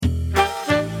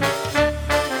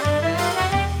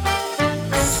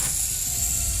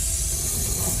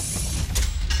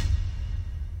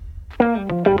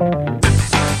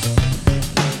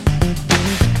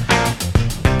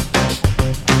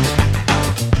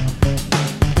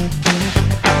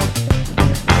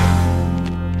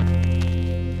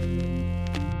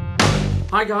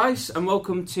Hi guys, and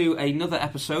welcome to another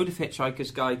episode of Hitchhiker's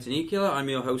Guide to Nuclear. I'm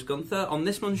your host Gunther. On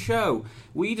this month's show,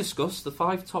 we discuss the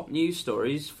 5 top news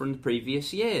stories from the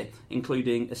previous year,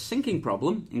 including a sinking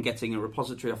problem in getting a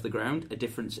repository off the ground, a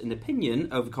difference in opinion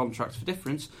over contracts for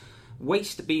difference,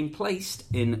 waste being placed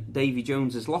in Davy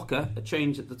Jones's locker, a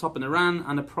change at the top in Iran,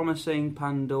 and a promising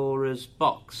Pandora's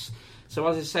box. So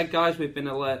as I said guys, we've been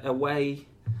away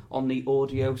on the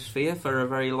audio sphere for a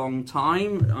very long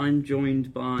time. I'm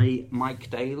joined by Mike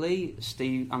Daly,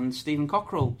 and Stephen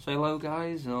Cockrell. Say hello,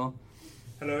 guys. Or...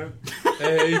 Hello.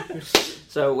 Hey.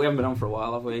 So we haven't been on for a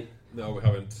while, have we? No, we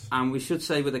haven't. And we should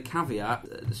say with a caveat,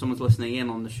 someone's listening in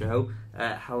on the show,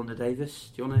 Helena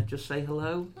Davis. Do you want to just say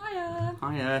hello? Hiya.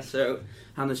 Hiya. So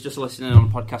Hannah's just listening on a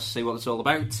podcast to see what it's all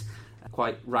about.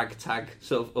 Quite ragtag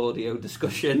sort of audio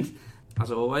discussion, as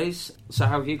always. So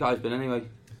how have you guys been anyway?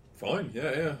 Fine,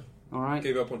 yeah. All right.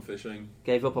 Gave up on fishing.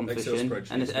 Excel fishing.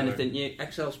 Spreadsheets. Anything new?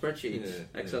 Excel spreadsheets.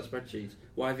 Yeah, Excel spreadsheets.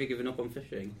 Why have you given up on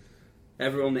fishing?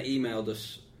 Everyone that emailed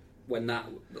us when that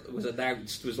was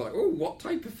announced was like, "Oh, what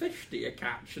type of fish do you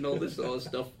catch?" and all this sort of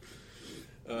stuff.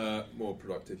 More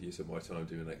productive use of my time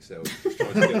doing Excel. Just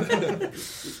trying to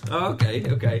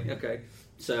get Okay.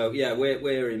 So yeah,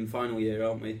 we're in final year,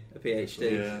 aren't we? A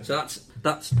PhD. Yeah. So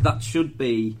that should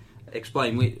be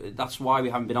explained. That's why we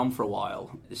haven't been on for a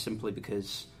while. It's simply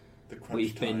because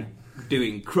we've been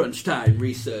doing crunch time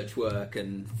research work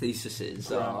and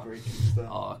theses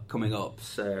are coming up.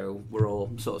 So we're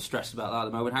all sort of stressed about that at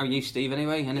the moment. How are you, Steve?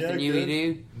 Anyway, anything new you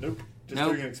do? Nope. Just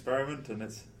doing an experiment and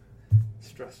it's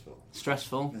stressful.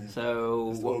 Stressful. Yeah.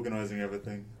 So just organising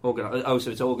everything. So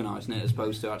it's organising it as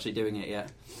opposed to actually doing it yet.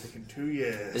 It's taken 2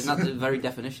 years. Isn't that the very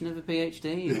definition of a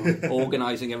PhD?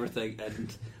 Organising everything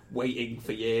and waiting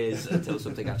for years until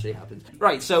something actually happens.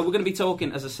 Right, so we're going to be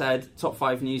talking, as I said, top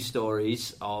 5 news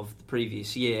stories of the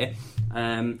previous year.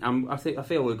 And I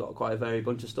feel we've got quite a very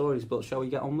bunch of stories, but shall we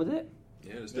get on with it?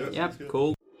 Yeah, let's do it. Yeah,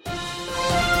 cool.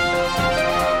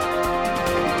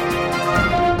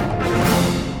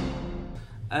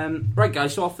 Right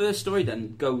guys, so our first story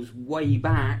then goes way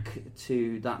back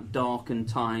to that darkened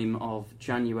time of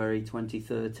January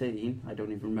 2013. I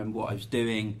don't even remember what I was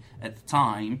doing at the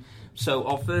time. So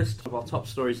our first of our top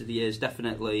stories of the year is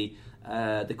definitely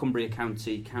the Cumbria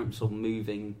County Council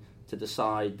moving to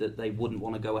decide that they wouldn't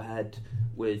want to go ahead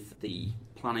with the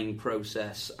planning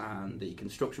process and the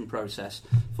construction process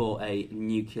for a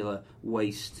nuclear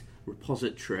waste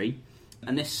repository.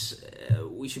 And this,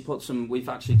 we should put some... We've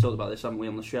actually talked about this, haven't we,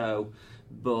 on the show?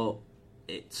 But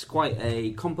it's quite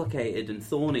a complicated and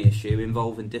thorny issue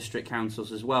involving district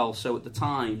councils as well. So at the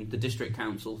time, the district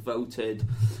councils voted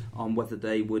on whether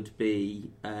they would be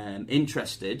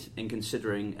interested in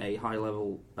considering a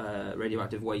high-level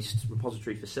radioactive waste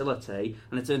repository facility.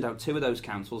 And it turned out 2 of those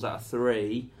councils out of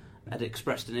 3 had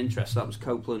expressed an interest. That was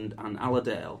Copeland and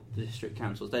Allerdale, the district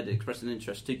councils. They had expressed an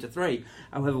interest 2-3.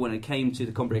 However, when it came to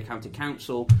the Cumbria County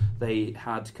Council, they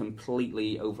had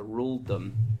completely overruled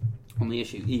them on the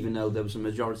issue, even though there was a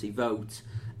majority vote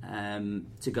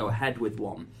to go ahead with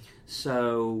one.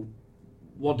 So,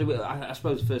 I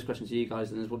suppose the first question to you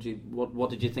guys then is, what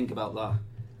did you think about that?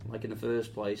 Like in the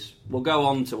first place, we'll go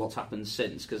on to what's happened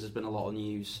since, because there's been a lot of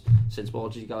news since. But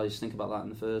what did you guys think about that in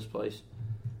the first place?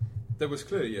 There was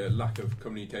clearly a lack of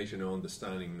communication or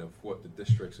understanding of what the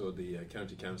districts or the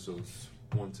county councils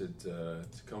wanted to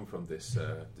come from this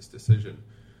decision.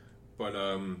 But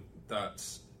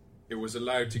it was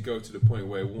allowed to go to the point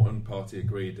where one party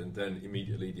agreed and then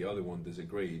immediately the other one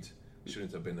disagreed. It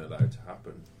shouldn't have been allowed to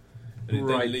happen. And it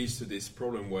then leads to this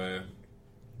problem where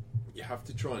you have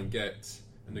to try and get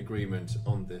an agreement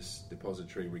on this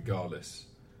depository regardless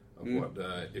of what,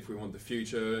 if we want the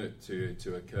future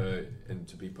to occur and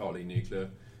to be partly nuclear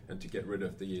and to get rid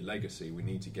of the legacy, we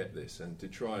need to get this, and to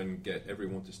try and get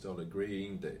everyone to start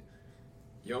agreeing that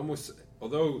you almost,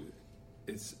 although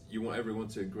you want everyone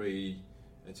to agree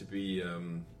and to be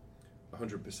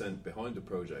 100% behind the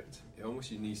project, it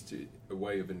almost needs to a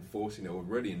way of enforcing it or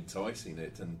really enticing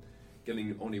it and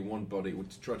getting only one body, or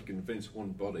to try to convince one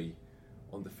body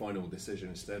on the final decision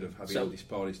instead of having all these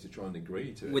parties to try and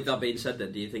agree to it. With that being said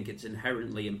then, do you think it's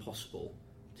inherently impossible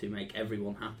to make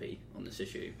everyone happy on this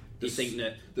issue? Do you think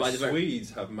that... The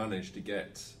Swedes have managed to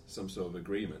get some sort of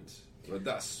agreement. Well,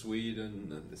 that's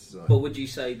Sweden and this is... But would you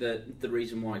say that the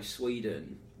reason why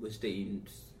Sweden was deemed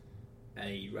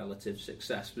a relative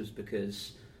success was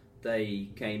because they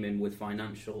came in with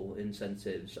financial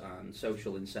incentives and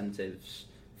social incentives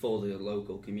for the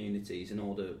local communities in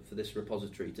order for this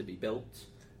repository to be built?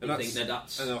 And I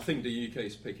think the UK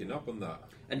is picking up on that.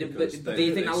 And do you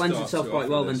think that lends itself quite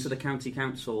well then to the county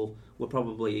council? Were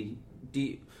probably...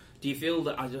 Do Do you feel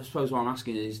that, I suppose what I'm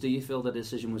asking is, do you feel the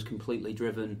decision was completely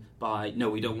driven by, no,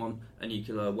 we don't want a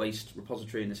nuclear waste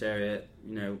repository in this area,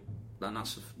 and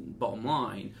that's the bottom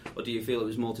line? Or do you feel it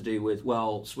was more to do with,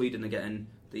 well, Sweden are getting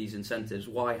these incentives,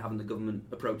 why haven't the government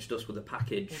approached us with a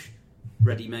package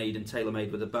ready-made and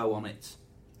tailor-made with a bow on it?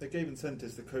 They gave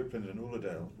incentives to Copeland and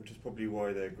Ullerdale, which is probably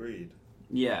why they agreed.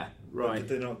 Yeah, right. But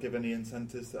did they not give any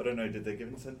incentives? I don't know, did they give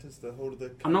incentives to the whole of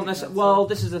the I'm not necessarily. Well,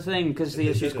 this is the thing, because the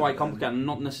issue is quite didn't, complicated. I'm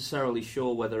not necessarily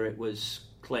sure whether it was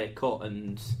clear cut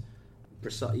and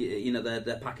precise.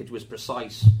 Their package was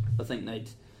precise. I think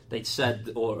they'd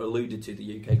said or alluded to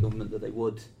the UK government that they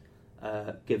would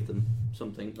give them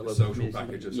something. A social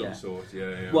package of some sort.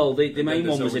 Yeah. Well, the main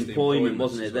one was employment,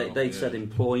 wasn't it? Well, they'd said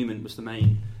employment was the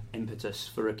main impetus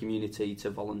for a community to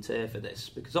volunteer for this,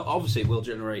 because obviously it will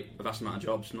generate a vast amount of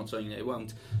jobs. I'm not saying that it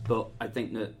won't, but I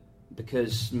think that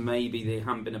because maybe they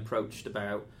haven't been approached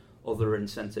about other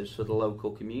incentives for the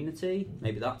local community,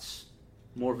 maybe that's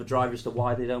more of a driver as to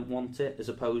why they don't want it, as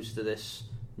opposed to this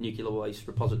nuclear waste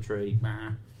repository.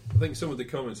 I think some of the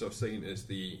comments I've seen is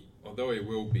although it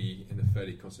will be in a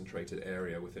fairly concentrated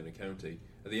area within a county,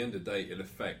 at the end of the day it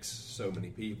affects so many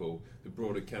people, the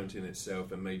broader county in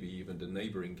itself and maybe even the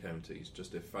neighbouring counties,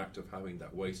 just the fact of having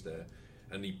that waste there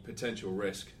and the potential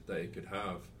risk that it could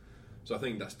have. So I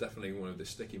think that's definitely one of the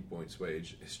sticking points where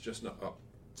it's just not up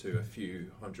to a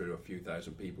few hundred or a few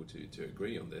thousand people to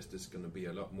agree on this. There's going to be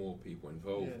a lot more people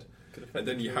involved. Yeah, and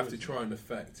then you have to try and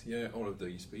affect all of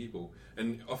these people.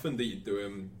 And often the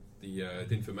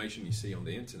information you see on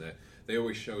the internet, they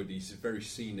always show these very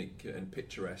scenic and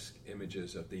picturesque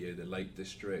images of the Lake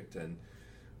District, and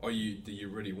do you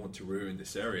really want to ruin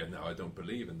this area? No, I don't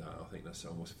believe in that. I think that's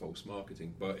almost false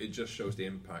marketing, but it just shows the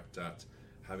impact that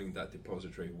having that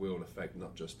depository will affect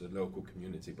not just the local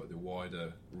community but the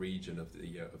wider region of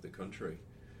the country.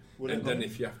 And then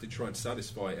if you have to try and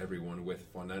satisfy everyone with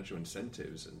financial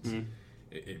incentives, and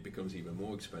it becomes even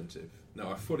more expensive.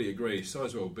 Now, I fully agree.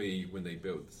 Sizewell B, when they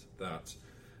built that,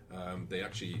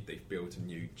 they've built a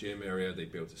new gym area. They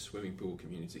built a swimming pool,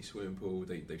 community swimming pool.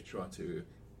 They've tried to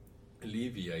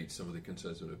alleviate some of the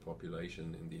concerns of the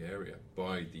population in the area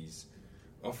by these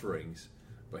offerings.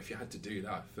 But if you had to do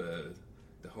that for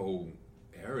the whole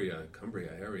area,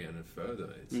 Cumbria area, and further,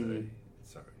 it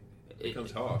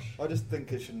becomes harsh. I just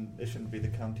think it shouldn't be the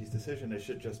county's decision. It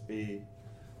should just be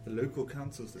the local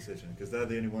council's decision, because they're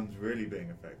the only ones really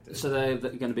being affected. So they're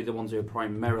going to be the ones who are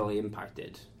primarily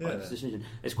impacted by this decision.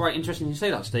 It's quite interesting you say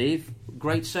that, Steve.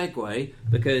 Great segue,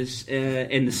 because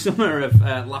in the summer of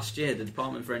last year, the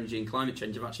Department for Energy and Climate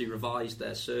Change have actually revised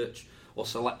their search or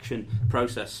selection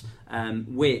process,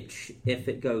 which, if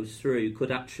it goes through, could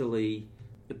actually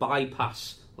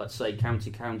bypass, let's say, county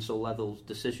council level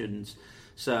decisions.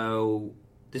 So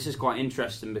this is quite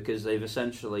interesting, because they've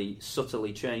essentially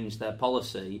subtly changed their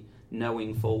policy,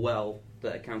 knowing full well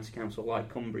that a county council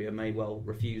like Cumbria may well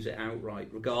refuse it outright,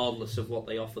 regardless of what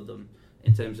they offer them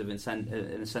in terms of an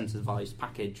incentivised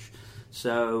package.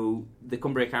 So the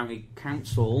Cumbria County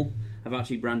Council have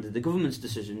actually branded the government's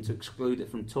decision to exclude it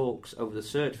from talks over the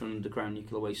search for an underground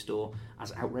nuclear waste store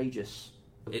as outrageous.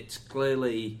 It's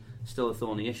clearly still a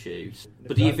thorny issue.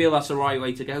 But do you feel that's the right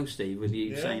way to go, Steve, with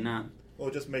you saying that? Or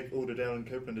just make Ullerdale and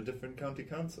Copeland a different county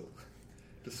council.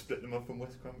 Just split them up from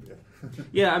West Cumbria.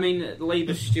 Yeah, I mean,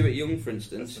 Labour's Stuart Young, for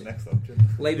instance. That's the next option.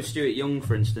 Labour's Stuart Young,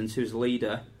 for instance, who's the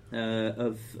leader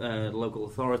of the local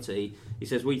authority, he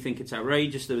says, "We think it's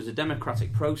outrageous. There was a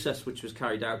democratic process which was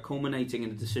carried out, culminating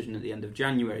in a decision at the end of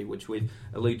January, which we've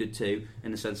alluded to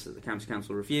in the sense that the county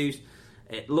council refused.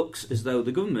 It looks as though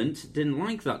the government didn't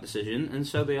like that decision, and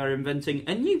so they are inventing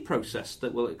a new process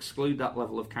that will exclude that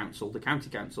level of council, the county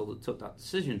council that took that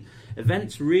decision.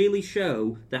 Events really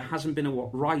show there hasn't been a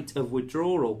right of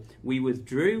withdrawal. We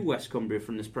withdrew West Cumbria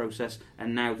from this process,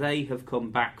 and now they have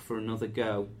come back for another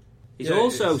go." He's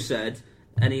also said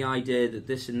any idea that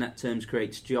this in net terms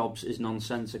creates jobs is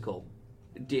nonsensical.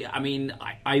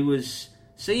 I was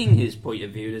seeing his point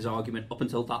of view, his argument, up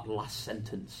until that last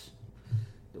sentence.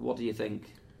 What do you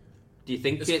think? Do you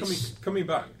think it's coming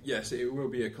back? Yes, it will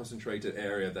be a concentrated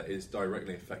area that is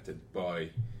directly affected by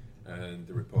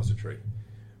the repository,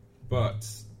 but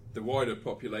the wider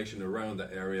population around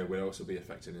that area will also be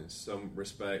affected in some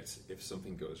respects. If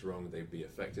something goes wrong, they'd be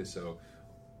affected. So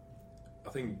I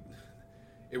think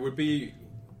it would be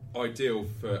ideal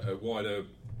for a wider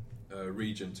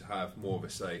region to have more of a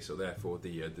say. So therefore,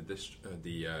 the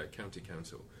county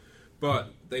council.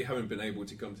 But they haven't been able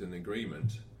to come to an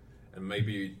agreement, and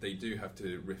maybe they do have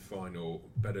to refine or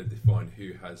better define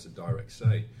who has a direct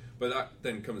say. But that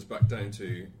then comes back down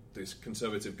to this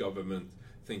Conservative government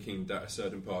thinking that a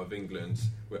certain part of England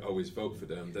will always vote for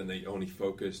them, then they only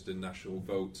focus the national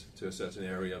vote to a certain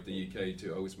area of the UK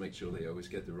to always make sure they always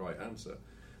get the right answer.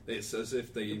 It's as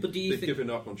if they've given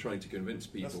up on trying to convince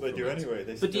people. That's what they do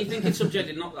anyway. But do you think it's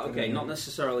subjected not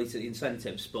necessarily to the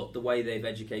incentives, but the way they've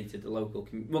educated the local,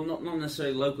 not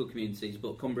necessarily local communities,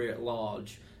 but Cumbria at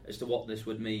large, as to what this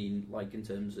would mean, like in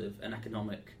terms of an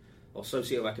economic or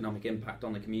socio-economic impact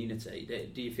on the community?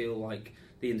 Do you feel like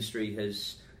the industry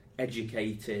has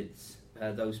educated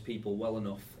those people well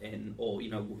enough in, or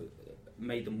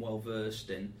made them well versed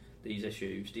in these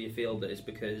issues? Do you feel that it's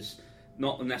because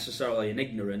not necessarily an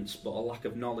ignorance, but a lack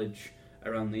of knowledge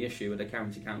around the issue at a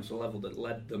county council level that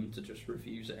led them to just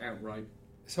refuse it outright?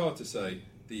 It's hard to say.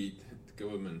 The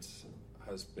government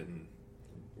has been,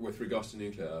 with regards to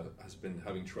nuclear, has been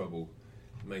having trouble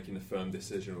making a firm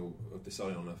decision or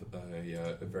deciding on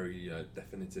a very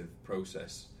definitive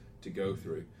process to go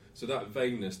through. So that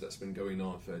vagueness that's been going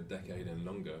on for a decade and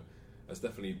longer has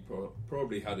definitely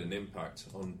probably had an impact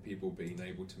on people being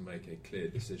able to make a clear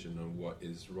decision on what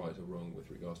is right or wrong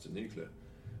with regards to nuclear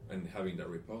and having that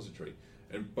repository.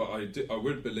 But I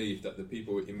would believe that the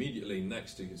people immediately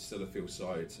next to Sellafield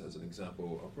site, as an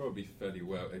example, are probably fairly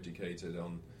well educated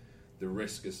on the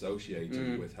risk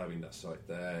associated with having that site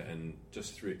there, and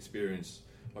just through experience,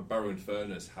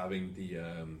 Barrow-in-Furness having the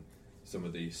some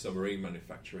of the submarine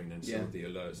manufacturing and some of the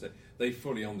alerts, they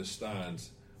fully understand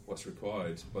what's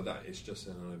required, but that is just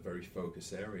in a very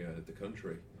focused area of the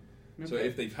country. Okay. So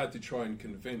if they've had to try and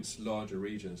convince larger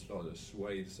regions, larger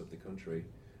swathes of the country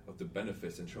of the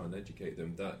benefits and try and educate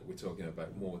them, that we're talking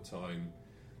about more time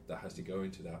that has to go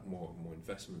into that, more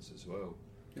investments as well.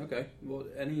 Okay, well,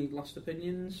 any last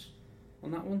opinions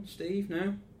on that one, Steve?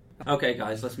 No? Okay,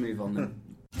 guys, let's move on then.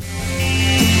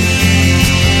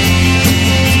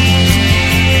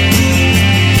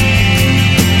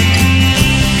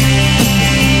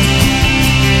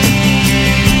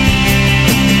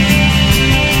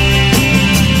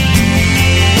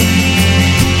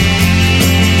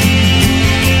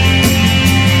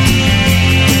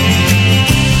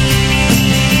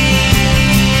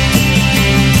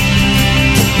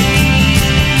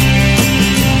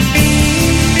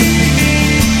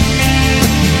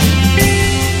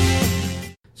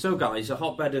 So guys, a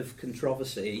hotbed of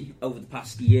controversy over the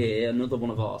past year. Another one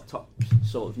of our top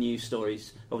sort of news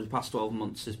stories over the past 12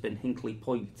 months has been Hinkley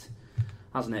Point,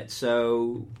 hasn't it?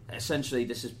 So essentially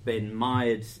this has been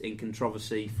mired in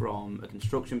controversy from a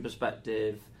construction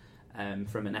perspective,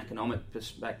 from an economic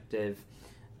perspective,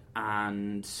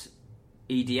 and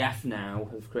EDF now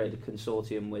have created a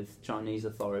consortium with Chinese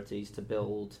authorities to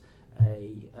build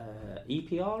a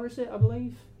EPR, is it, I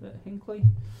believe, at Hinkley?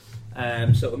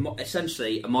 So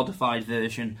essentially a modified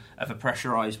version of a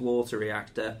pressurised water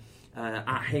reactor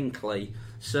at Hinkley.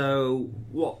 So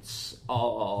what's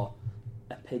our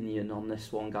opinion on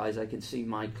this one, guys? I can see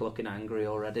Mike looking angry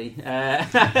already.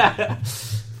 There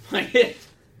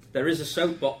is a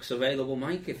soapbox available,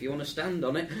 Mike, if you want to stand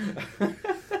on it.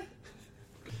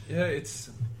 Yeah, it's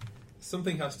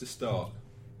something has to start,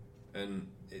 and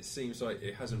it seems like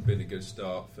it hasn't been a good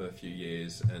start for a few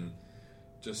years, and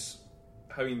just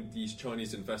having these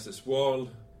Chinese investors, while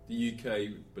the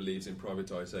UK believes in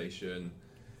privatisation,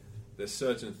 there's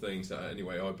certain things that,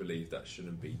 anyway, I believe that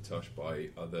shouldn't be touched by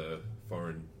other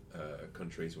foreign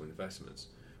countries or investments.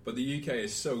 But the UK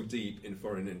is so deep in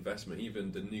foreign investment,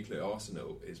 even the nuclear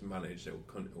arsenal is managed,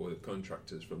 or the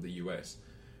contractors from the US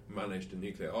manage the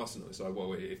nuclear arsenal. It's like,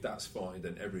 well, if that's fine,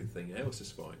 then everything else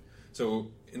is fine.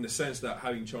 So in the sense that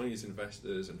having Chinese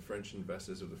investors and French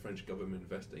investors, or the French government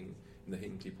investing in the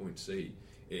Hinkley Point C,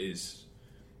 is,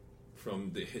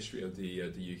 from the history of the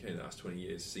UK in the last 20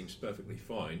 years, seems perfectly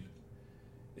fine.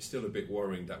 It's still a bit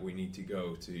worrying that we need to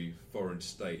go to foreign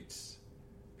states,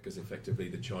 because effectively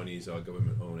the Chinese are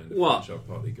government-owned and the French are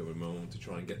partly government-owned, to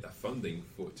try and get that funding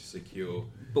to secure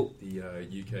the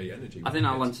UK energy market. I think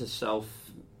that lends itself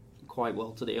quite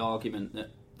well to the argument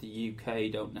that the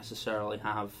UK don't necessarily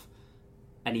have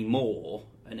anymore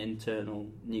an internal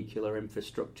nuclear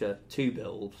infrastructure to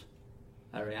build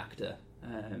a reactor.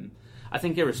 I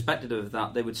think irrespective of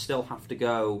that, they would still have to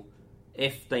go,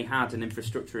 if they had an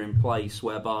infrastructure in place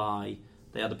whereby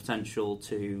they had the potential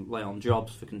to lay on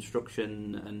jobs for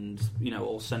construction and,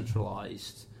 all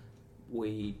centralised,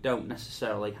 we don't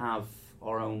necessarily have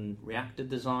our own reactor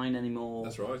design anymore.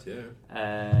 That's right,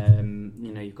 yeah.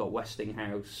 You've got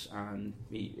Westinghouse and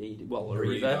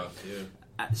Areva,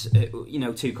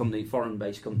 yeah. Two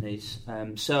foreign-based companies.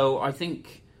 So I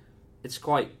think it's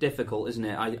quite difficult, isn't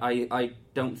it? I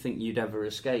don't think you'd ever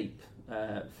escape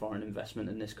foreign investment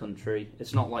in this country.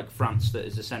 It's not like France, that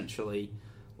is essentially,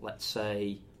 let's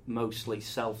say, mostly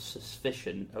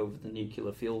self-sufficient over the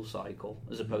nuclear fuel cycle,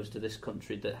 as opposed to this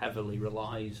country that heavily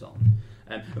relies on.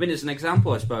 I mean, as an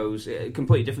example, I suppose,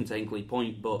 completely different to Hinkley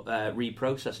Point, but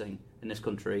reprocessing in this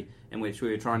country, in which we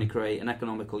were trying to create an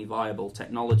economically viable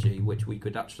technology which we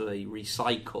could actually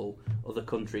recycle other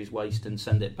countries' waste and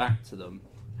send it back to them.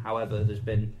 However, there's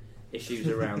been issues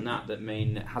around that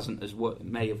mean it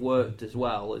may have worked as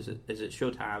well as it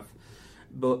should have,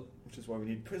 but. Which is why we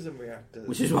need prism reactors.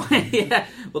 Which is why, yeah.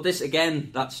 Well, this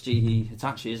again, that's GE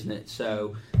Hitachi, isn't it?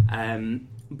 So,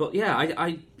 but yeah,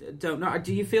 I don't know.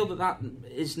 Do you feel that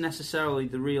is necessarily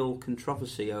the real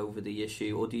controversy over the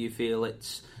issue, or do you feel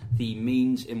it's the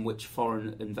means in which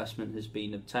foreign investment has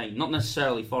been obtained? Not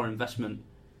necessarily foreign investment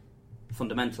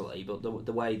fundamentally, but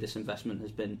the way this investment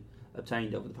has been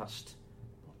obtained over the past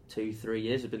 2-3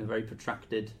 years has been a very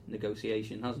protracted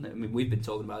negotiation, hasn't it? I mean, we've been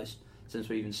talking about this since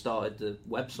we even started the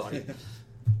website.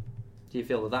 Do you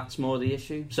feel that that's more the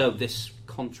issue? So this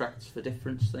contracts for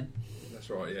difference thing? That's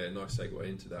right, yeah, nice segue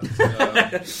into that.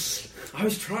 I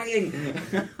was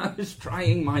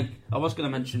trying, Mike. I was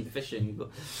going to mention fishing,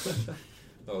 but...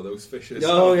 Oh, those fishes.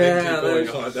 Oh, yeah.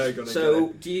 They're going to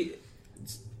so, do you...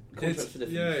 Contracts for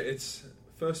difference? Yeah, it's...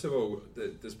 First of all,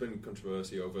 there's been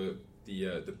controversy over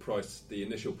the price, the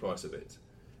initial price of it.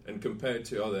 And compared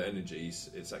to other energies,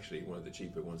 it's actually one of the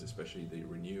cheaper ones, especially the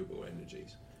renewable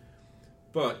energies.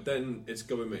 But then it's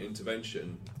government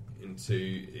intervention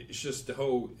into the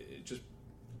whole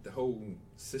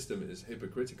system is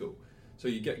hypocritical. So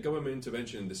you get government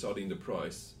intervention in deciding the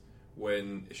price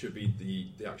when it should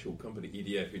be the actual company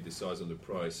EDF who decides on the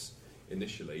price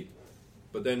initially.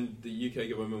 But then the UK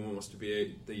government wants to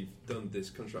they've done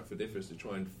this contract for difference to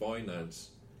try and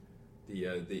finance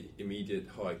the immediate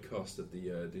high cost of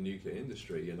the nuclear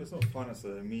industry. And it's not finance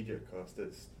the immediate cost,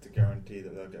 it's to guarantee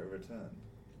that they'll get a return,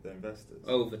 the investors.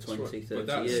 Over 20, 30 years. But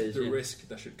that's the risk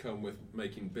that should come with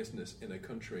making business in a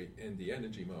country in the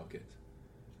energy market.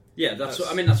 Yeah, that's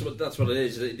what it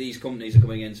is. These companies are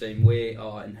coming in saying we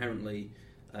are inherently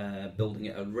building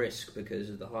at a risk because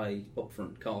of the high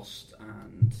upfront cost,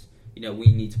 and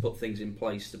we need to put things in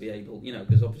place to be able,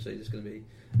 because obviously there's going to be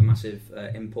a massive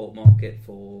import market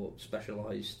for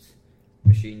specialised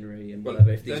machinery and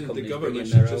whatever. If these then companies the government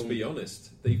should just be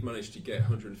honest. They've managed to get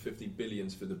 150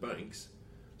 billions for the banks,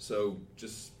 so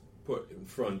just put in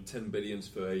front 10 billions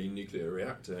for a nuclear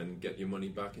reactor and get your money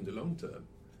back in the long term.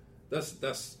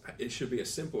 That's it should be as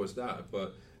simple as that,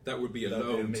 but that would be a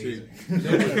loan to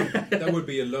that would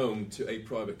be a loan to a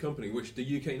private company, which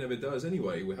the UK never does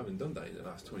anyway. We haven't done that in the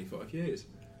last 25 years.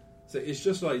 So it's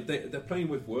just like they're playing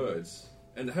with words.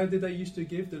 And how did they used to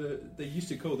give they used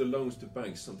to call the loans to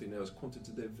banks something else,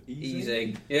 quantitative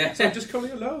easing. Yeah. So just call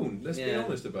it a loan. Let's be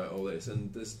honest about all this.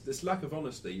 And this lack of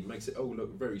honesty makes it all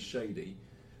look very shady.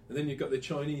 And then you've got the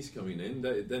Chinese coming in.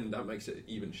 Then that makes it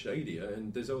even shadier.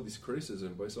 And there's all this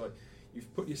criticism, but it's like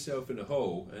you've put yourself in a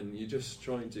hole, and you're just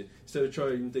trying to, instead of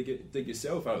trying to dig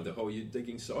yourself out of the hole, you're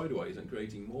digging sideways and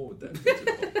creating more depth into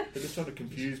the hole. They're just trying to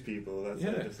confuse people. That's yeah.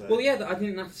 what they're saying. Well, yeah, I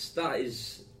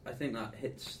think that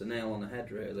hits the nail on the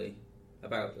head, really.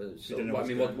 About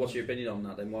what's your opinion on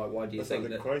that? Then why do you think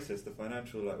like the that crisis, the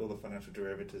financial, all the financial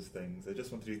derivatives things? They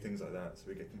just want to do things like that, so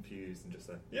we get confused and just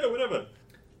say, yeah, whatever.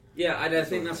 Yeah, I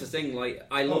think that's the thing. Like,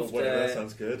 I loved. That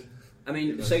sounds good. I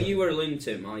mean, so you were alluding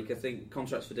to it, Mike. I think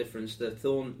contracts for difference, the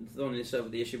thorniness over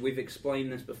the issue. We've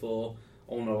explained this before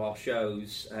on one of our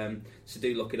shows, so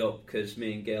do look it up, because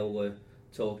me and Gail were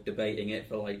debating it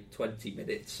for like 20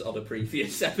 minutes on a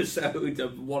previous episode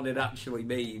of what it actually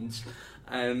means.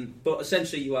 But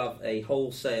essentially, you have a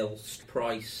wholesale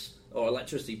price or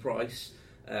electricity price,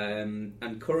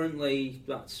 and currently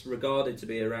that's regarded to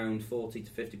be around £40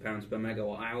 to £50 per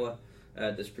megawatt hour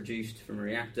that's produced from a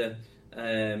reactor.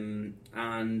 And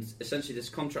essentially, this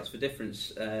contracts for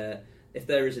difference. If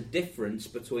there is a difference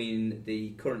between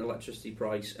the current electricity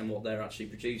price and what they're actually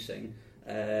producing,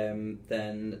 then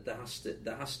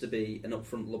there has to be an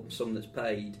upfront lump sum that's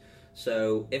paid.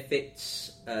 So if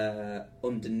it's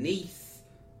underneath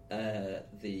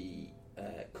the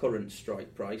current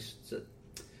strike price,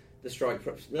 the strike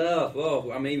price.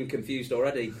 Oh, I'm even confused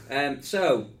already.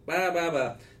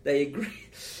 They agree.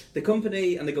 The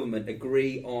company and the government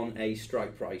agree on a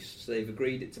strike price, so they've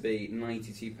agreed it to be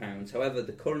 £92. However,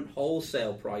 the current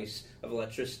wholesale price of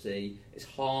electricity is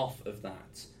half of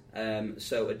that,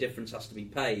 so a difference has to be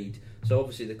paid. So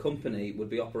obviously the company would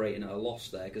be operating at a loss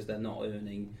there because they're not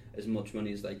earning as much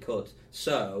money as they could.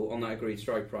 So on that agreed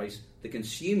strike price, the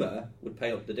consumer would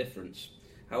pay up the difference.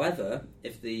 However,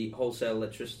 if the wholesale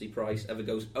electricity price ever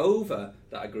goes over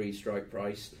that agreed strike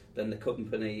price, then the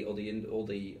company or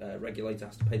the regulator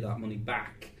has to pay that money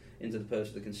back into the purse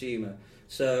of the consumer.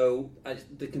 So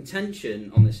the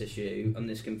contention on this issue and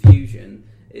this confusion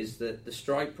is that the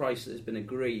strike price that has been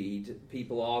agreed,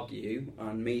 people argue,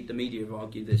 and the media have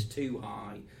argued this too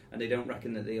high, and they don't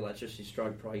reckon that the electricity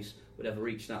strike price would ever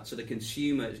reach that. So the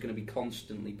consumer is going to be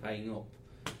constantly paying up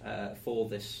for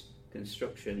this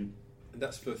construction. And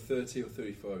that's for 30 or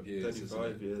 35 years.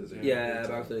 35 years. Yeah,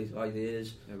 about 35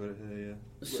 years. Yeah, but yeah.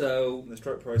 So when the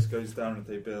strike price goes down if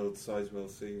they build Sizewell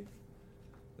C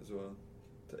as well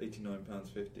to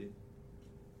 £89.50.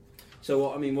 So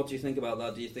what do you think about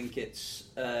that? Do you think it's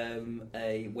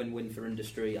a win-win for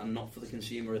industry and not for the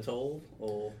consumer at all,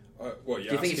 or do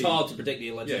you think it's hard to predict the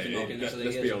electricity market?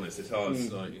 Let's be honest, it's hard.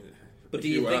 But if do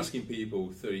you were think... asking people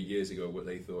 30 years ago what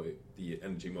they thought the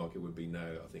energy market would be now,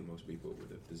 I think most people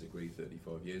would have disagreed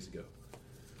 35 years ago.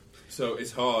 So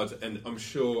it's hard, and I'm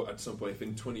sure at some point, if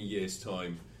in 20 years'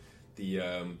 time, the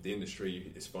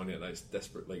industry is finding out that it's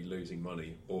desperately losing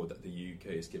money, or that the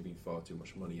UK is giving far too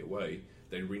much money away,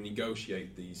 they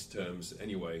renegotiate these terms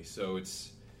anyway. So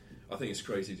I think it's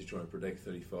crazy to try and predict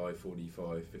 35,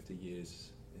 45, 50 years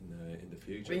in the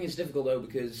future. I think it's difficult though,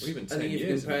 because even I think if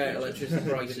you compare electricity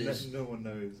prices, no one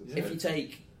knows. If you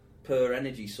take per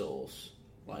energy source,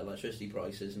 like electricity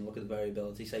prices, and look at the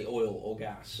variability, say oil or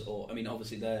gas,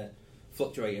 obviously they're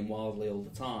fluctuating wildly all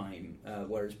the time,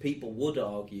 whereas people would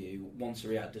argue once a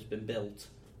reactor's been built,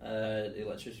 the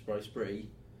electricity price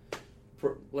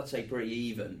let's say pretty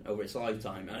even over its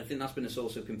lifetime. And I think that's been a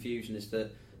source of confusion, is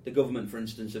that the government, for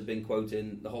instance, have been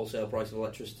quoting the wholesale price of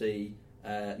electricity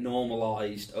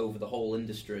normalised over the whole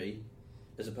industry,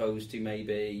 as opposed to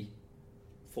maybe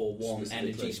for one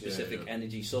energy-specific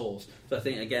energy source. So I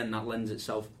think, again, that lends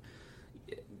itself,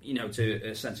 to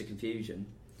a sense of confusion.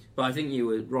 But I think you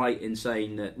were right in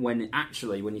saying that when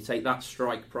you take that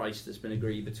strike price that's been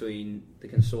agreed between the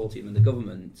consortium and the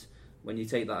government, when you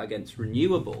take that against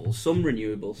renewables, some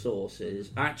renewable sources,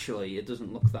 actually it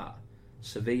doesn't look that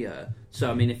severe.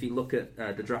 So, if you look at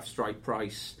the draft strike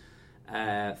price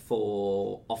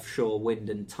for offshore wind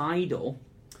and tidal,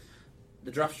 the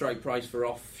draft strike price for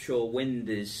offshore wind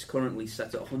is currently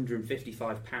set at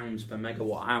 £155 per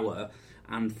megawatt hour,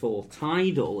 and for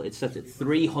tidal it's set at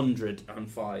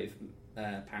 £305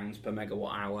 per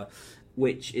megawatt hour,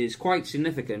 which is quite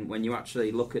significant when you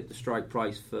actually look at the strike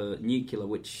price for nuclear,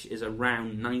 which is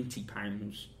around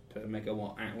 £90 per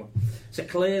megawatt hour. So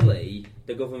clearly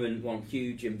the government want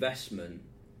huge investment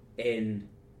in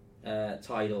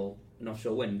tidal and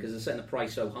offshore wind, because they're setting the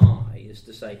price so high is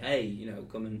to say, hey,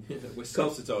 come and... we're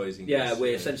subsidising. Yeah,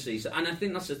 we're essentially... And I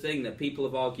think that's the thing, that people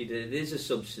have argued that it is a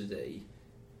subsidy,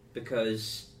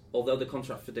 because although the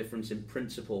contract for difference in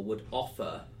principle would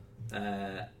offer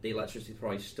the electricity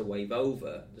price to wave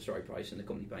over the strike price and the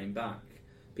company paying back,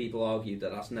 people argue that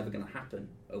that's never going to happen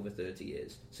over 30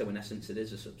 years. So in essence it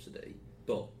is a subsidy,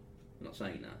 but I'm not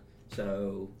saying that.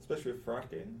 So, especially with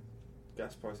fracking,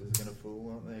 gas prices are going to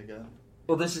fall, aren't they, again?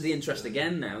 Well, this is the interest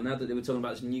again now that they were talking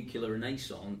about this nuclear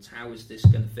renaissance. How is this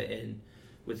going to fit in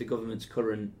with the government's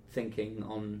current thinking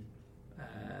on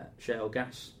shale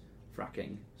gas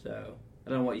fracking? So I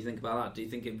don't know what you think about that. Do you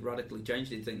think it radically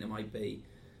changed? Do you think there might be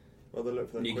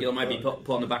nuclear might be put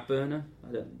on the back burner?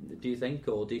 Do you think?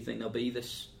 Or do you think there'll be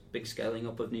this big scaling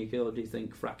up of nuclear? Or do you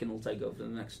think fracking will take over for the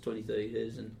next 20, 30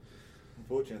 years? And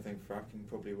unfortunately, I think fracking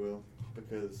probably will,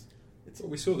 because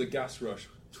we saw the gas rush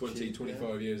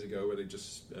 25 years ago, where they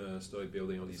just started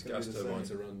building all these gas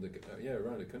turbines around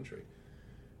the country.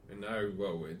 And now,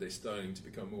 they're starting to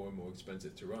become more and more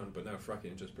expensive to run, but now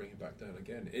fracking just bring it back down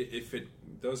again, if it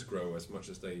does grow as much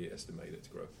as they estimate it to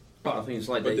grow. But I think it's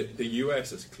like the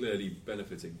US has clearly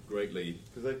benefited greatly,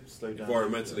 because they've slowed down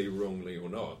environmentally, wrongly or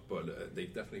not, but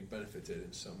they've definitely benefited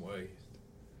in some way.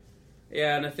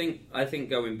 Yeah, and I think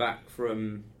going back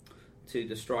to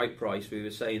the strike price, we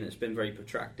were saying it's been very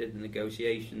protracted, the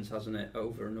negotiations, hasn't it,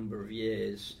 over a number of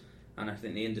years. And I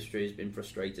think the industry has been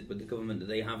frustrated with the government that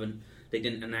they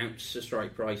didn't announce a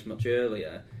strike price much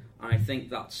earlier. And I think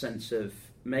that sense of,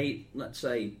 let's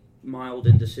say, mild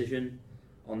indecision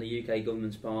on the UK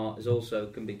government's part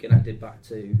can be connected back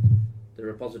to the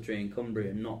repository in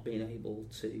Cumbria not being able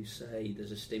to say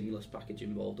there's a stimulus package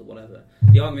involved or whatever.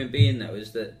 The argument being, though,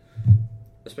 is that,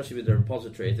 especially with the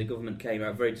repository, if the government came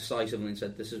out very decisively and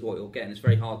said this is what you'll get, and it's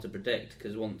very hard to predict,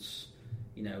 because once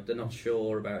they're not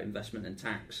sure about investment and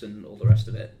tax and all the rest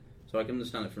of it. So I can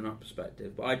understand it from that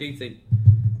perspective. But I do think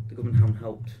the government haven't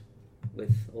helped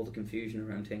with all the confusion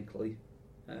around Hinkley.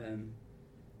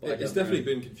 It's definitely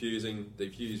been confusing.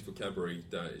 They've used vocabulary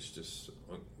that is just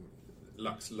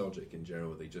lacks logic in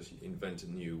general. They just invent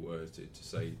a new word to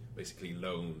say basically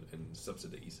loan and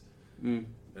subsidies,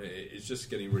 It's just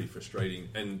getting really frustrating,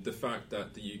 and the fact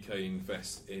that the UK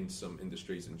invests in some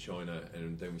industries in China,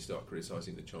 and then we start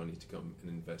criticising the Chinese to come and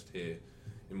invest here,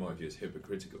 in my view, is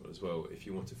hypocritical as well. If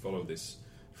you want to follow this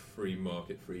free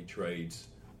market, free trade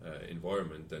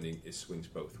environment, then it swings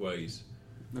both ways.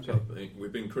 Okay. So I think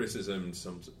we've been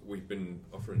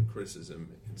offering criticism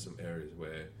in some areas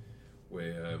where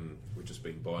we're just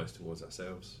being biased towards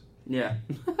ourselves. Yeah.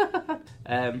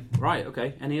 Right.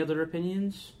 Okay. Any other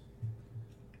opinions?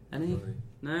 Any? Right.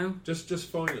 No. Just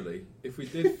finally, if we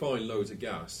did find loads of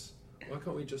gas, why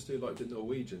can't we just do like the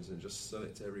Norwegians and just sell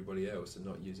it to everybody else and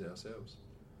not use it ourselves?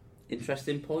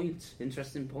 Interesting point.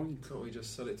 Can't we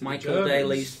just sell it to Michael the Germans?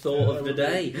 Daly's thought of the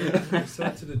day. Yeah, sell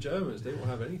it to the Germans. They won't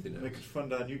have anything They else. could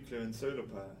fund our nuclear and solar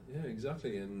power. Yeah,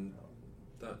 exactly. And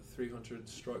that 300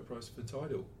 strike price for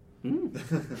Tidal.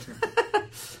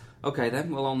 Okay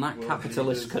then. Well, on that Well,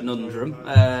 capitalist leaders conundrum,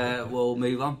 and we'll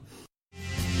move on.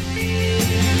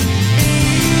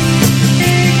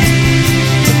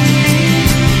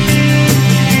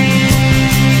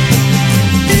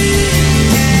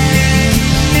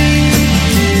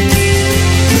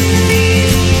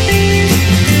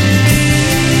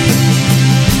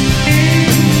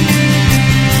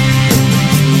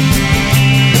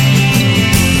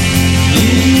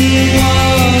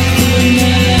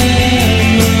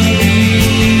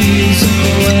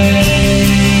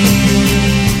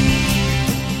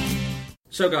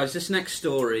 So guys, this next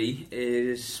story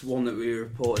is one that we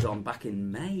reported on back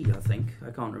in May, I think. I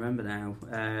can't remember now.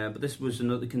 But this was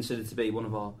considered to be one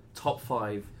of our top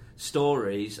 5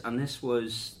 stories, and this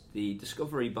was the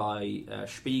discovery by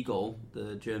Spiegel,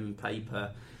 the German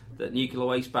paper, that nuclear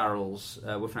waste barrels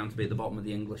were found to be at the bottom of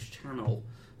the English Channel.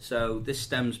 So this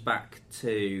stems back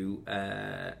to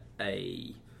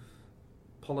a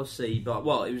policy, but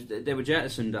they were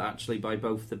jettisoned actually by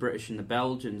both the British and the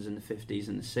Belgians in the 50s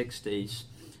and the 60s,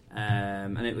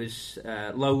 and it was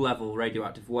low-level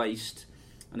radioactive waste,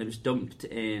 and it was dumped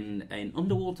in an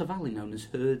underwater valley known as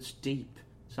Herd's Deep.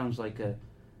 Sounds like a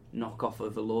knockoff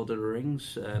of the Lord of the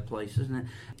Rings place, isn't it?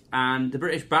 And the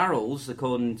British barrels,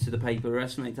 according to the paper, are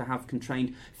estimated to have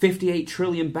contained 58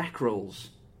 trillion becquerels.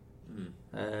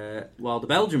 While the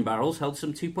Belgian barrels held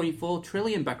some 2.4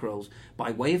 trillion becquerels.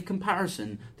 By way of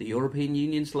comparison, the European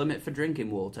Union's limit for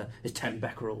drinking water is 10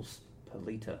 becquerels per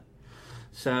litre.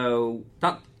 So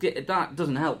that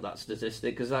doesn't help, that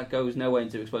statistic, because that goes nowhere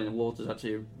into explaining water is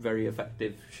actually a very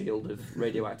effective shield of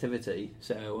radioactivity.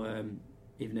 So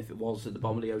even if it was at the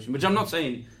bottom of the ocean, which I'm not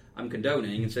saying I'm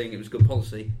condoning and saying it was good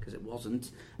policy, because it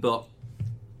wasn't, but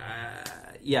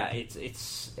yeah,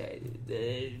 it's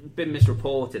been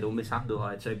misreported or mishandled,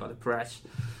 I'd say, by the press.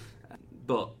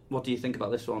 But what do you think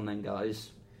about this one then, guys?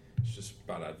 It's just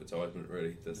bad advertisement,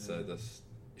 really. It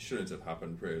shouldn't have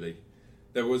happened, really.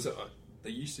 There was they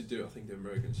used to do, I think the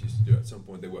Americans used to do it at some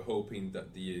point. They were hoping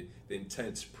that the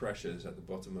intense pressures at the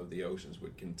bottom of the oceans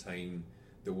would contain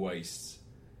the wastes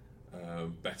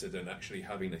better than actually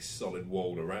having a solid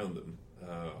wall around them.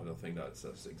 I don't think that's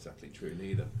exactly true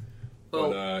neither.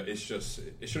 Well, But it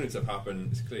shouldn't have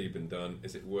happened. It's clearly been done.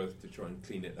 Is it worth to try and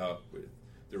clean it up with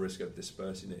the risk of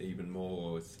dispersing it even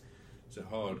more? It's a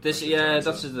hard question to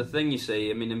answer. That's the thing, you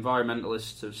see. I mean,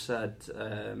 environmentalists have said,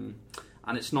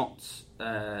 and it's not,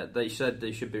 they said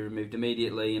they should be removed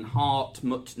immediately, and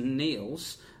Hartmut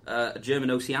Niels, a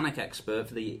German oceanic expert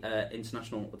for the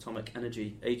International Atomic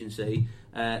Energy Agency,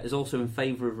 is also in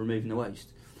favour of removing the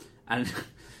waste. And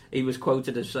he was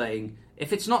quoted as saying,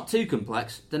 "If it's not too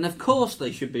complex, then of course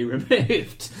they should be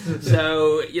removed."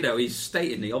 So, he's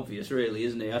stating the obvious, really,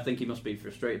 isn't he? I think he must be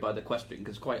frustrated by the question,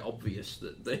 because it's quite obvious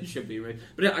that they should be removed.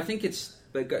 But I think it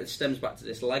stems back to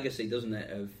this legacy, doesn't it,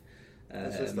 of...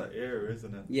 it's just that era,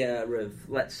 isn't it? Yeah, of,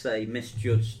 let's say,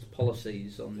 misjudged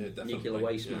policies on definitely. nuclear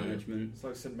waste management. It's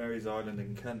like St Mary's Island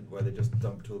in Kent, where they just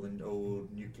dumped all the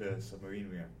old nuclear submarine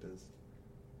reactors.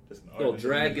 Well,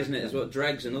 Dreg, isn't it, as well?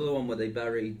 Dreg's another one where they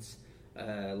buried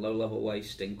low-level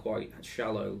waste in quite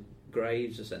shallow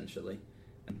graves, essentially,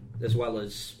 as well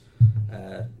as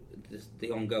the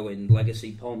ongoing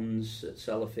legacy ponds at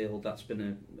Sellafield. That's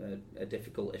been a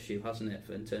difficult issue, hasn't it,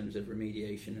 in terms of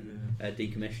remediation and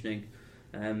decommissioning.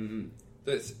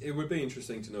 It would be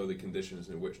interesting to know the conditions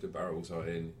in which the barrels are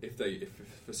in. If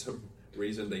for some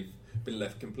reason they've been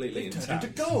left completely intact,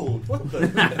 into gold. What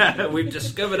the? We've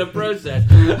discovered a process.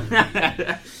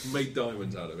 Make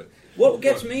diamonds out of it. What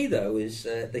gets me though is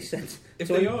they said if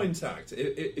they are intact,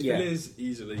 if Yeah. it is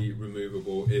easily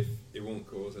removable, if it won't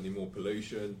cause any more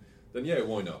pollution, then yeah,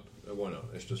 why not? Why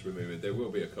not? Let's just remove it. There will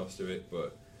be a cost to it,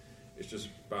 but it's just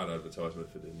bad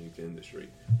advertisement for the nuclear industry.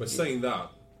 But saying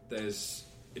that,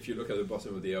 if you look at the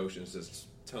bottom of the oceans, there's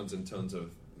tons and tons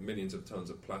of millions of tons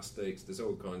of plastics. There's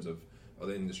all kinds of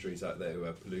other industries out there who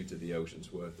have polluted the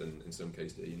oceans worse than, in some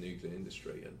cases, the nuclear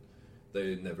industry, and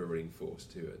they're never really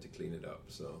forced to clean it up.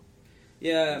 So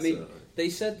yeah, I mean, they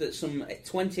said that some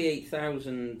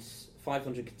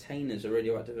 28,500 containers of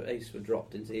radioactive waste were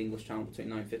dropped into the English Channel between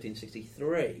 1950 and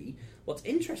 1963. What's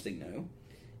interesting, though,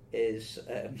 is,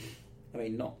 I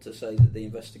mean, not to say that the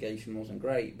investigation wasn't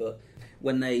great, but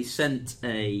when they sent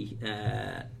a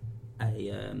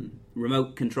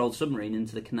remote-controlled submarine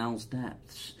into the canal's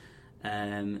depths,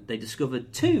 they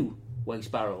discovered 2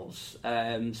 waste barrels.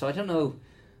 So I don't know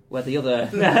where the other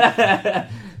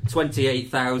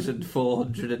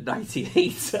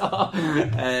 28,498 are.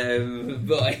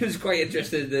 But it was quite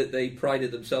interesting that they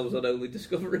prided themselves on only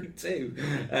discovering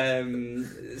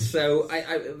 2. So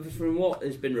I, from what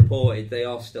has been reported, they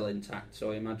are still intact,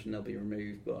 so I imagine they'll be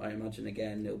removed, but I imagine,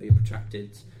 again, it'll be a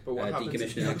protracted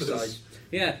decommissioning exercise.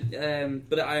 Yeah,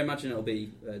 but I imagine it'll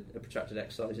be a protracted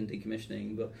exercise in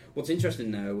decommissioning. But what's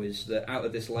interesting now is that out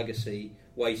of this legacy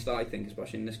waste, I think,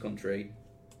 especially in this country,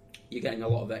 you're getting a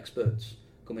lot of experts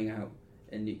coming out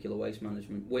in nuclear waste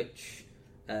management, which,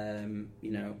 to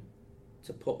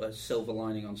put a silver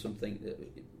lining on something that,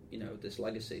 this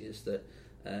legacy is that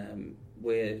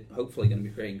we're hopefully going to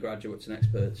be creating graduates and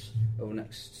experts over the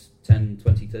next 10,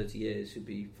 20, 30 years who'll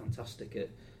be fantastic at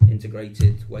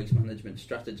integrated waste management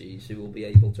strategies, who will be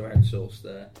able to outsource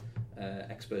their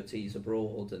expertise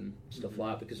abroad and stuff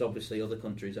like that, because obviously other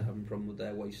countries are having a problem with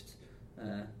their waste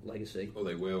legacy. Oh,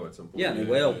 they will at some point. Yeah, they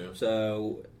will. Yeah.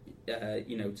 So,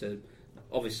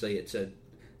 obviously it's a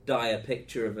dire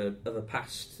picture of a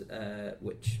past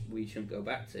which we shouldn't go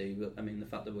back to. But I mean, the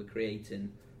fact that we're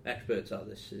creating experts out of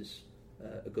this is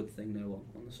a good thing, though,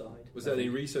 on the side. Was there any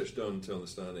research done to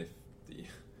understand if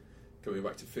coming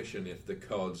back to fishing, if the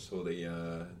cods or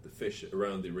the fish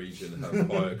around the region have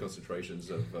higher concentrations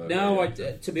of? No,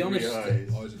 to be honest,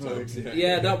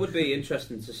 that would be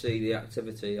interesting to see the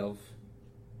activity of.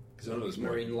 Because I know there's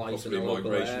marine life possibly in the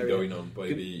local migration area going on,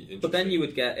 maybe. But then you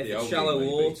would get, if it's shallow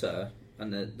water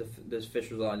and there's fish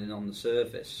residing on the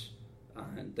surface,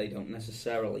 and they don't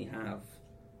necessarily have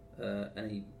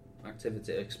any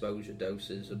activity exposure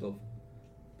doses above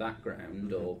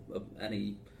background or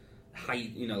any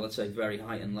height, let's say very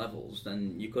heightened levels,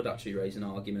 then you could actually raise an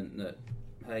argument that,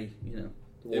 hey, the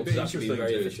water's actually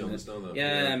very efficient.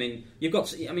 Yeah, I mean, you've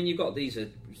got these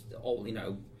all,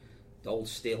 old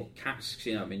steel casks,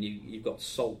 you've got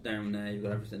salt down there, you've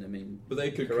got everything. I mean, but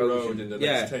they could corrode in the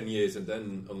next 10 years and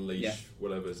then unleash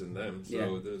whatever's in them.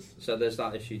 So there's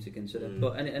that issue to consider.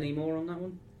 But any more on that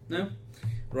one? No?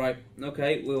 Right.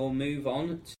 Okay. We'll move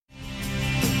on.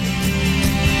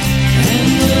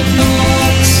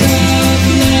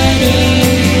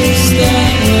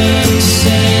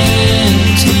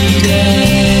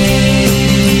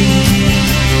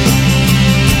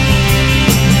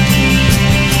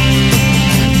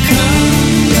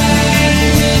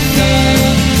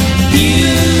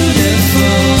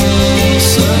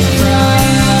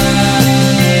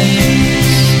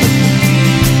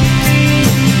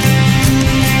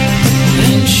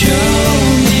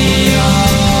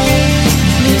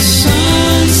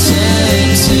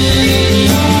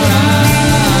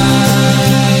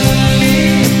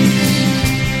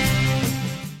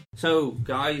 So,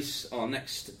 guys, our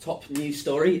next top news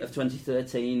story of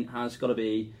 2013 has got to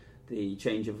be the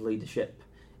change of leadership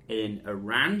in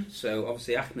Iran. So,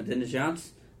 obviously, Ahmadinejad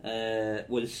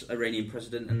was Iranian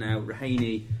president, and now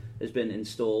Rouhani has been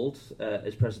installed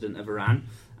as president of Iran.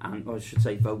 And I should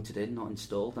say voted in, not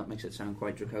installed. That makes it sound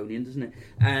quite draconian, doesn't it?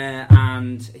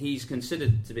 And he's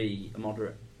considered to be a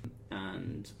moderate.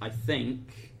 And I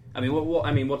think...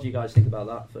 what do you guys think about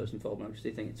that, first and foremost? Do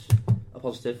you think it's a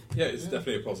positive? Yeah, it's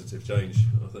definitely a positive change.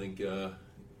 I think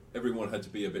everyone had to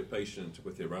be a bit patient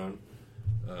with Iran.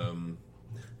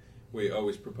 We're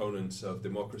always proponents of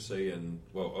democracy, and,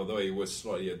 well, although it was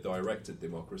slightly a directed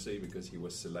democracy because he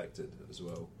was selected as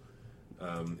well,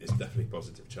 it's definitely a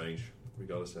positive change,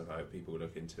 regardless of how people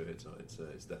look into it. It's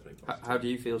definitely positive. How do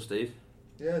you feel, Steve?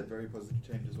 Yeah, very positive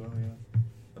change as well, yeah.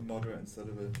 A moderate instead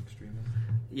of an extremist.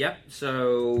 Yep,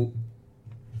 so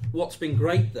what's been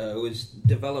great, though, is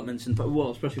developments,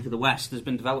 especially for the West, there's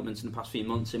been developments in the past few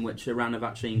months in which Iran have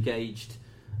actually engaged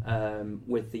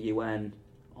with the UN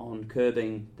on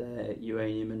curbing their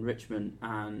uranium enrichment.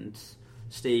 And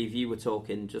Steve, you were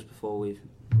talking just before we've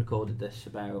recorded this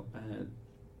about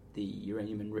the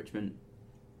uranium enrichment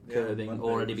curbing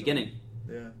already beginning.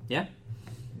 Yeah?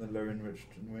 The low enriched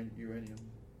uranium.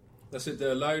 That's it.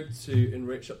 They're allowed to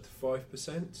enrich up to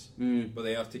 5%, but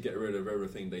they have to get rid of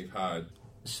everything they've had.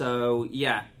 So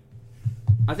yeah,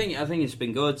 I think it's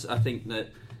been good. I think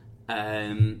that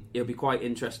It'll be quite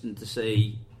interesting to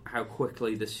see how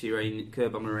quickly this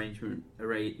curb on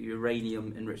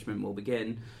uranium enrichment will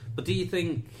begin. But do you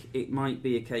think it might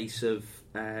be a case of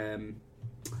a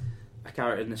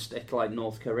carrot and a stick like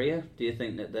North Korea? Do you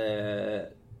think that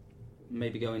they're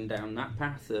maybe going down that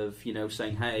path of,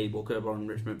 saying, hey, we'll curb on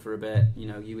enrichment for a bit,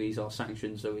 you ease our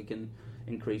sanctions so we can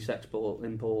increase export,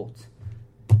 import,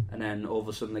 and then all of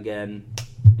a sudden again,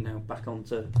 back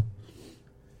onto...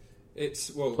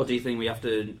 Or do you think we have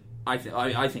to... I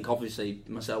think obviously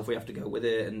myself we have to go with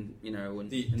it and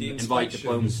the invite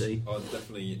diplomacy. Are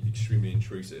definitely extremely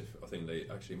intrusive. I think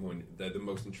they're the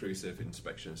most intrusive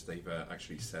inspections they've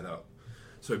actually set up.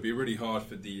 So it'd be really hard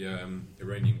for the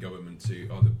Iranian government to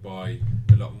either buy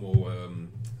a lot more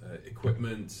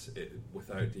equipment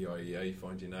without the IAEA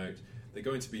finding out. They're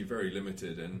going to be very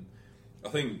limited, and I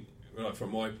think,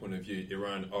 from my point of view,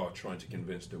 Iran are trying to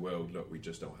convince the world, look, we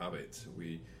just don't have it.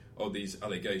 All these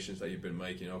allegations that you've been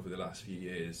making over the last few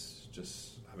years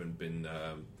just haven't been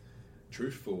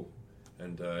truthful.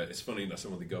 And it's funny that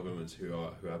some of the governments who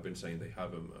have been saying they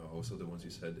have them are also the ones who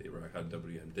said Iraq had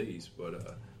WMDs,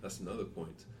 but that's another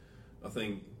point. I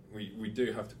think we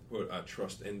do have to put our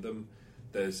trust in them.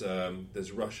 There's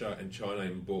Russia and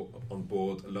China on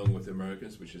board along with the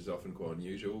Americans, which is often quite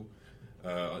unusual.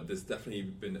 There's definitely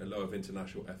been a lot of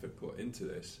international effort put into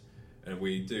this, and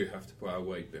we do have to put our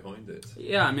weight behind it.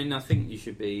 Yeah, I think you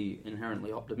should be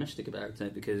inherently optimistic about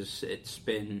it because it's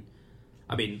been...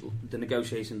 the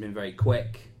negotiations have been very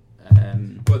quick.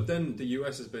 But then the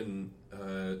US has been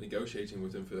negotiating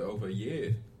with them for over a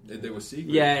year. They were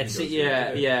secret. It so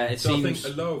seems I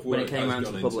think a lot of work has gone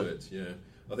into public. it. Yeah,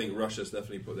 I think Russia's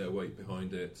definitely put their weight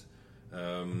behind it.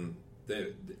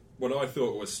 What I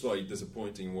thought was slightly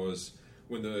disappointing was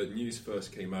when the news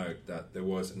first came out that there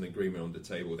was an agreement on the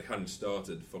table. They hadn't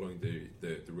started following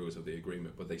the rules of the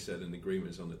agreement, but they said an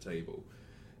agreement is on the table.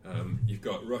 You've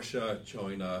got Russia,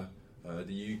 China,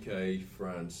 the UK,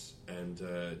 France, and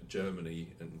Germany,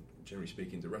 and generally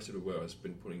speaking, the rest of the world has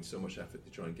been putting so much effort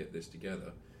to try and get this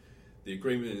together. The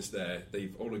agreement is there;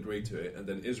 they've all agreed to it, and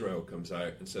then Israel comes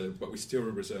out and says, "But we still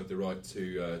reserve the right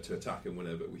to attack them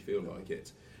whenever we feel like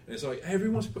it." And it's like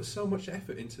everyone's put so much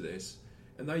effort into this,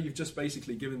 and now you've just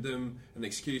basically given them an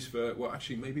excuse for, well,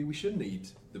 actually, maybe we should need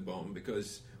the bomb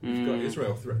because we've got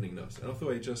Israel threatening us. And I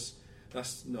thought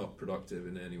that's not productive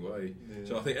in any way. Yeah.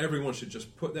 So I think everyone should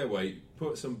just put their weight,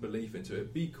 put some belief into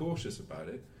it, be cautious about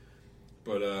it.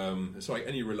 But it's like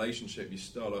any relationship, you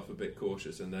start off a bit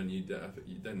cautious and then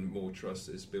then more trust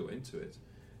is built into it.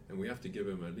 And we have to give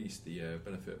them at least the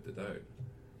benefit of the doubt.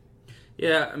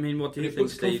 Yeah, what do you think,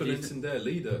 Steve? It puts confidence in their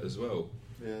leader as well,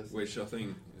 yes. Which I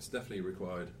think is definitely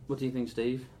required. What do you think,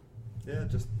 Steve? Yeah,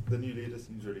 just the new leader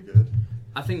seems really good.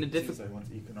 I think seems like he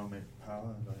wants economic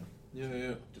power.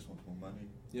 Just wants more money.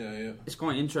 Yeah. It's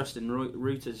quite interesting.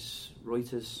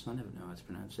 Reuters, I never know how to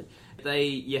pronounce it. They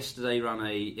yesterday ran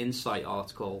a Insight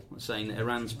article saying that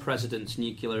Iran's president's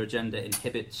nuclear agenda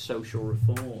inhibits social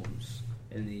reforms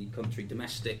in the country,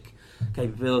 domestic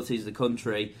capabilities of the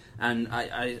country. And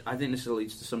I think this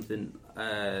leads to something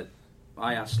I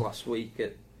asked last week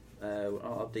at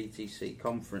our DTC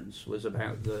conference, was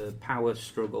about the power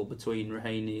struggle between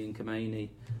Rouhani and Khomeini,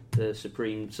 the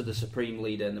supreme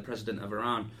leader and the president of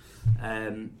Iran,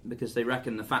 because they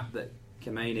reckon the fact that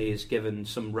Khomeini has given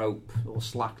some rope or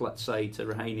slack, let's say, to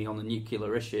Rouhani on the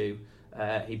nuclear issue,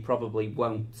 he probably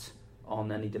won't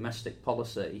on any domestic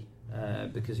policy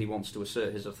because he wants to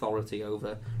assert his authority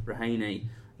over Rouhani.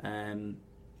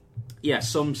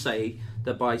 Some say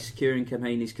that by securing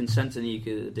Khomeini's consent to the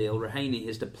nuclear deal, Rouhani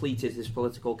has depleted his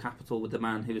political capital with the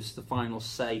man who has the final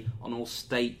say on all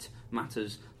state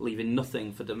matters, leaving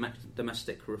nothing for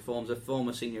domestic reforms. A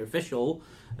former senior official,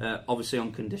 obviously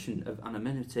on condition of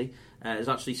anonymity, has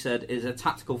actually said is a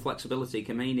tactical flexibility.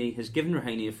 Khomeini has given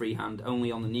Rouhani a free hand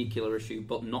only on the nuclear issue,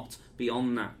 but not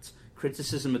beyond that.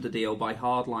 Criticism of the deal by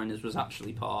hardliners was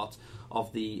actually part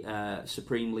of the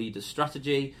Supreme Leader's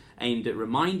strategy, aimed at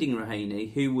reminding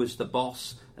Rouhani who was the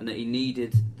boss and that he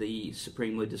needed the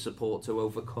Supreme Leader's support to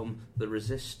overcome the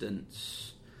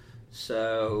resistance.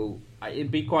 So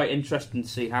it'd be quite interesting to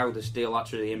see how this deal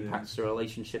actually impacts the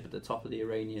relationship at the top of the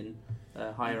Iranian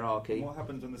hierarchy. And what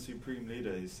happens when the Supreme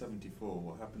Leader is 74?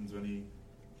 What happens when he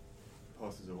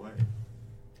passes away?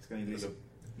 It's going to leave a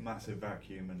massive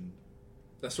vacuum and...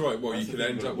 That's right. Well, you could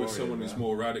end up with someone who's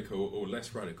more radical or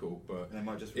less radical, but they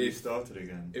might just restart it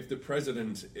again. If the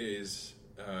president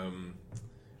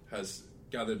has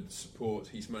gathered support,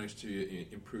 he's managed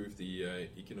to improve the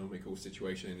economical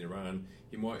situation in Iran,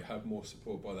 he might have more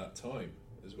support by that time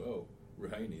as well.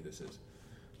 Rouhani, this is.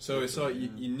 So it's like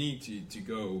you need to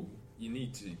go. you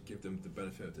need to give them the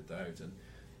benefit of the doubt. And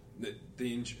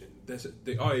the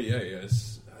IEA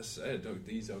has said, oh,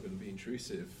 these are going to be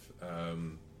intrusive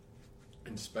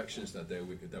inspections that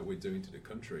we're doing to the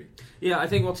country. Yeah, I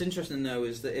think what's interesting though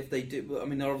is that if they do, I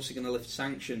mean, they're obviously going to lift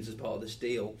sanctions as part of this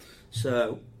deal.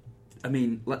 So, I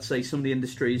mean, let's say some of the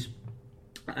industries.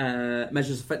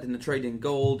 Measures affecting the trade in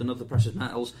gold and other precious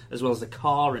metals, as well as the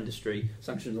car industry.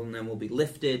 Sanctions on them will be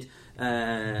lifted,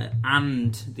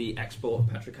 and the export of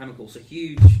petrochemicals. So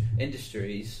huge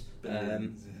industries,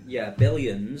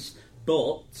 billions.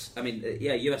 But I mean,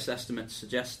 US estimates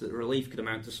suggest that relief could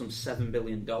amount to some $7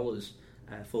 billion,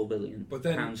 £4 billion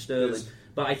pounds sterling.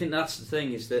 But I think that's the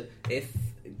thing, is that if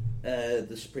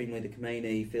the Supreme Leader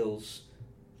Khamenei feels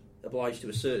obliged to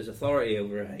assert his authority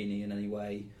over Rouhani in any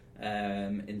way.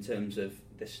 In terms of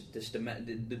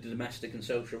the domestic and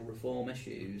social reform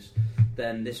issues,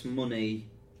 then this money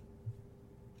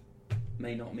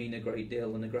may not mean a great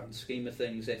deal in the grand scheme of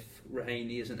things if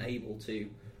Rouhani isn't able to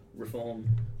reform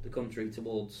the country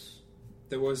towards...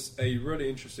 There was a really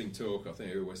interesting talk, I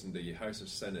think it was in the House of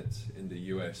Senate in the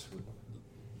US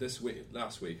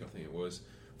last week, I think it was,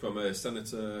 from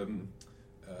Senator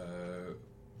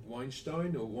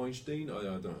Weinstein,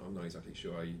 I'm not exactly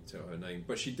sure how you tell her name,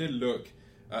 but she did look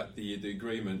at the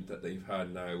agreement that they've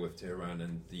had now with Tehran,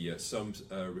 and some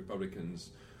Republicans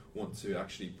want to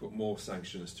actually put more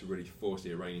sanctions to really force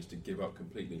the Iranians to give up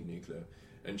completely nuclear,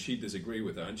 and she disagreed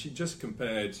with that. And she just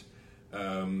compared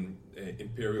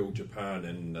Imperial Japan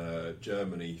and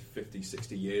Germany 50,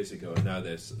 60 years ago, and now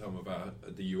they're some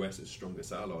of the US's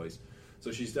strongest allies.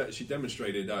 So she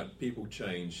demonstrated that people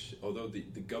change, although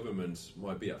the governments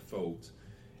might be at fault.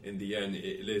 In the end,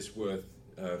 it is worth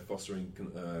fostering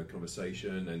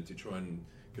conversation and to try and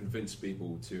convince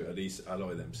people to at least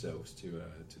ally themselves to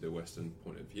the Western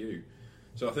point of view.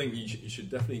 So I think you should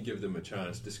definitely give them a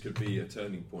chance. This could be a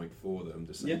turning point for them,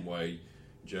 the same way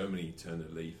Germany turned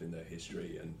a leaf in their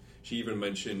history. And she even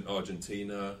mentioned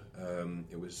Argentina,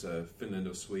 it was Finland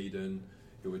or Sweden,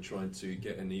 who were trying to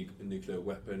get a nuclear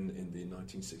weapon in the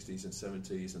 1960s and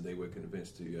 70s, and they were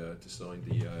convinced to sign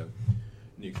the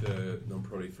Nuclear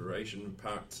Non-Proliferation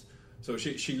Pact. So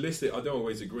she listed, I don't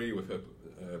always agree with her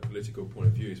political point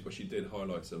of views, but she did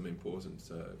highlight some important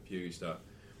views that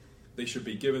they should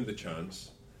be given the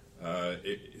chance.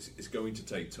 It's going to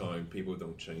take time. People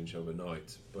don't change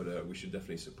overnight, but we should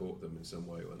definitely support them in some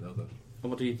way or another. And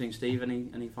what do you think, Steve?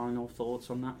 Any final thoughts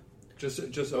on that?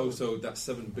 Just also that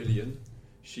 $7 billion.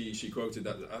 She quoted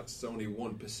that's only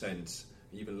 1%,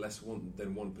 even less than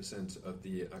 1% of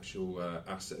the actual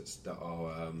assets that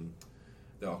are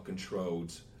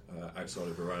controlled outside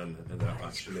of Iran, and that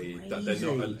actually that they're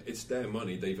not. It's their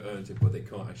money; they've earned it, but they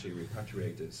can't actually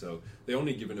repatriate it. So they're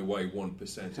only giving away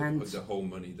 1% of the whole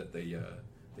money that they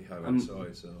have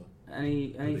outside. So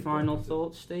any final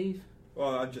thoughts, Steve?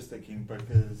 Well, I'm just thinking,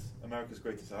 because America's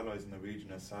greatest allies in the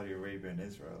region are Saudi Arabia and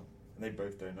Israel, and they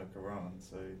both don't like Iran.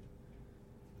 So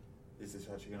is this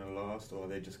actually going to last, or are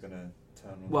they just going to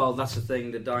turn? Well, that's the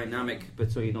thing, the dynamic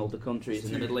between all the countries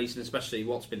in the Middle East, and especially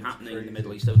what's been happening in the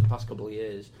Middle East over the past couple of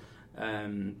years. You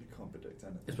can't predict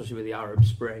anything. Especially with the Arab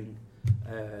Spring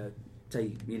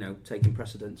taking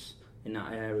precedence in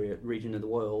that region of the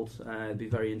world. It'd be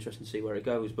very interesting to see where it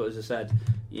goes. But as I said,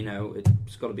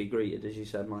 it's got to be greeted, as you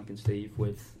said, Mike and Steve,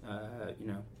 with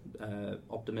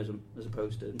optimism as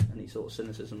opposed to any sort of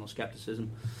cynicism or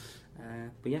scepticism.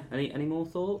 But yeah, any more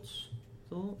thoughts?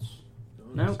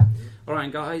 No?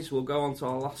 Alright guys, we'll go on to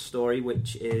our last story,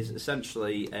 which is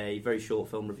essentially a very short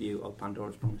film review of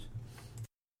Pandora's Promise.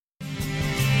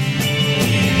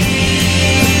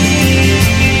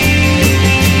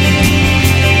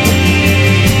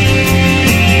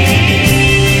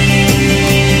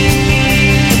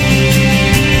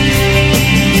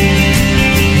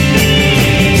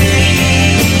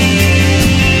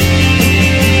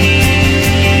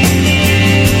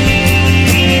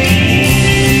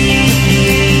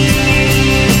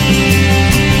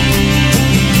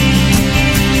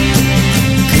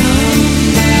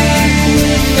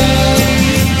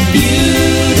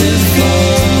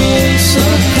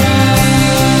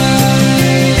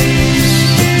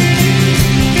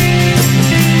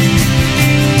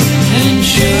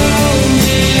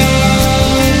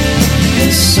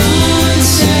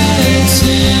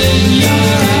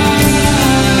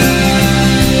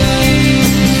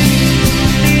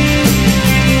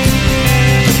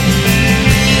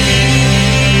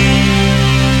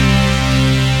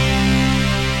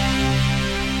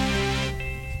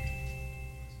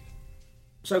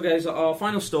 So guys, our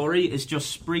final story is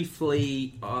just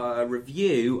briefly a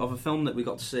review of a film that we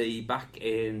got to see back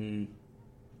in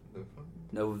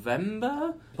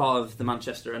November, part of the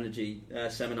Manchester Energy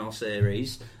seminar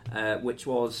series, which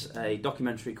was a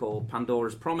documentary called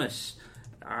Pandora's Promise,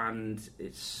 and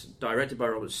it's directed by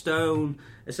Robert Stone.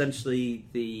 Essentially,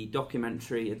 the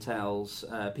documentary tells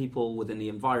people within the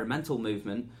environmental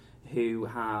movement who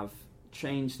have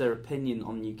changed their opinion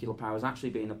on nuclear power as actually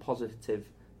being a positive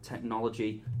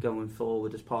technology going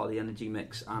forward as part of the energy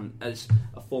mix and as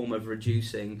a form of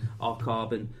reducing our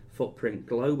carbon footprint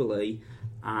globally.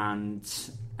 And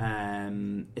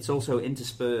it's also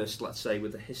interspersed, let's say,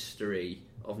 with the history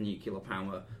of nuclear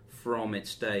power from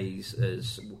its days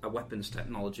as a weapons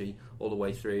technology all the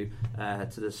way through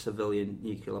to the civilian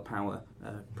nuclear power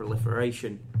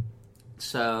proliferation.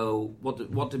 So, what did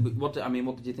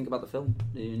you think about the film?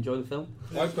 Did you enjoy the film?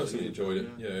 I personally enjoyed it.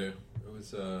 Yeah, it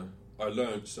was. I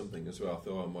learned something as well. I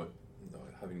thought I might,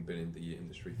 having been in the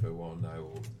industry for a while now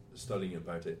or studying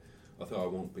about it, I thought I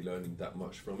won't be learning that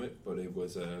much from it. But it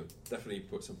was definitely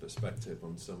put some perspective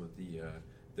on some of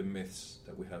the myths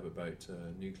that we have about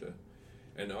nuclear.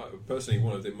 And personally,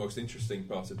 one of the most interesting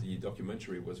parts of the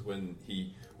documentary was when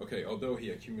although he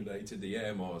accumulated the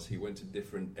air mass, he went to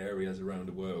different areas around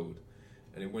the world.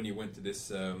 And then when he went to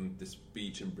this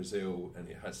beach in Brazil, and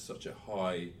it has such a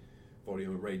high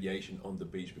volume of radiation on the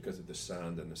beach because of the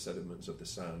sand and the sediments of the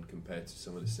sand compared to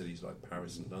some of the cities like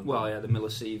Paris and London. Well, yeah, the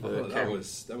Millisievert. That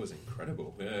was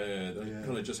incredible. That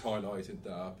kind of just highlighted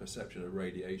that our perception of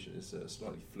radiation is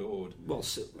slightly flawed. Well,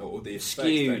 or the effect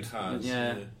skewed. it has.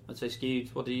 Yeah, I'd say skewed.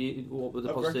 What were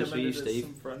the positives for you, Steve?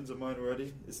 Some friends of mine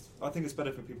already. I think it's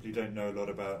better for people who don't know a lot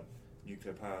about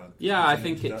nuclear power. Yeah, I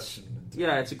think it's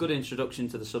a good introduction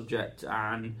to the subject,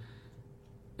 and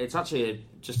it's actually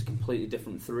just a completely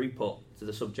different throughput to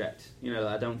the subject. That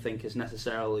I don't think has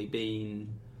necessarily been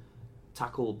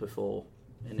tackled before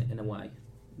in a way.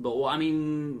 But any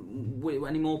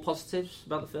more positives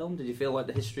about the film? Did you feel like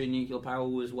the history of nuclear power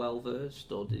was well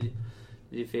versed, or did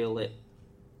you feel it?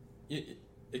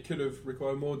 It could have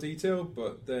required more detail,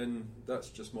 but then that's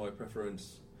just my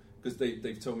preference. Because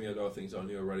they've told me a lot of things I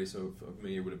knew already, so for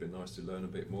me it would have been nice to learn a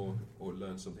bit more or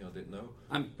learn something I didn't know.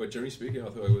 But generally speaking, I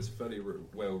thought it was fairly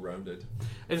well-rounded.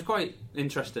 It was quite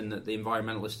interesting that the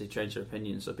environmentalists did change their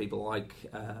opinions. So people like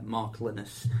Mark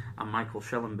Linus and Michael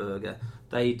Schellenberger,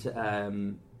 they'd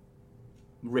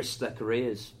risked their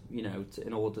careers,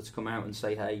 in order to come out and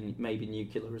say, hey, maybe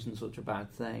nuclear isn't such a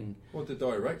bad thing. Well, the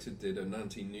director did an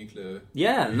anti-nuclear...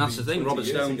 Yeah, and that's the thing. Robert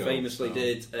Stone famously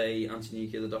did a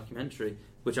anti-nuclear documentary,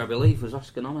 which I believe was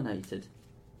Oscar nominated,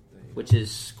 which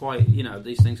is quite,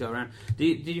 these things go around.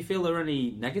 Did you feel there were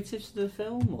any negatives to the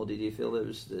film, or did you feel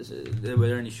there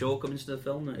were any shortcomings to the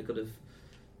film that it could have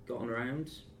gotten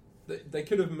around? They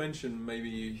could have mentioned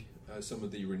maybe some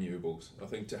of the renewables. I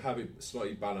think to have it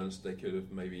slightly balanced, they could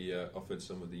have maybe offered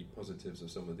some of the positives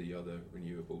of some of the other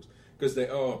renewables, because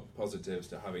there are positives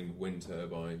to having wind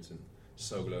turbines and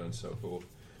solar and so forth.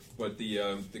 But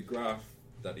the graph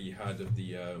that he had of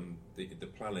the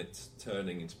planet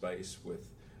turning in space with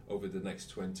over the next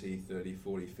 20, 30,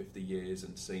 40, 50 years,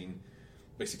 and seeing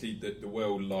basically the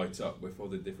world light up with all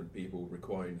the different people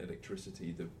requiring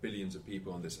electricity, the billions of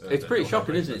people on this earth. It's pretty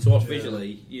shocking, isn't it, to watch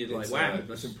visually? You're like, wow.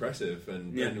 That's impressive.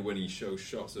 And then when he shows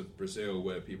shots of Brazil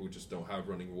where people just don't have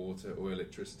running water or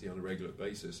electricity on a regular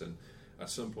basis, and at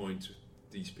some point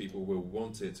these people will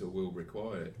want it or will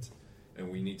require it,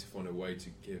 and we need to find a way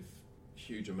to give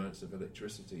huge amounts of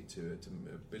electricity to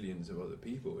billions of other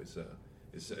people.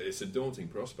 It's a daunting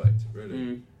prospect,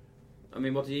 really.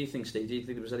 What do you think, Steve? Do you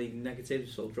think there was any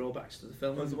negatives or drawbacks to the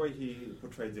film? Well, the way he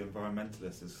portrayed the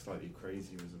environmentalists as slightly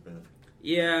crazy was a bit...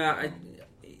 Yeah,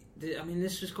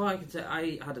 this was quite...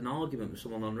 I had an argument with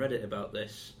someone on Reddit about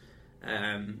this.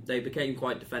 They became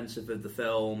quite defensive of the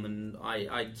film, and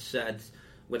I said,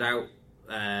 without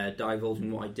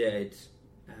divulging what I did,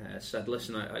 said,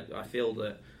 listen, I feel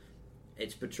that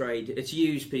it's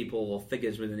used people or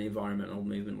figures within the environmental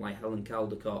movement like Helen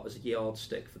Caldicott as a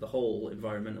yardstick for the whole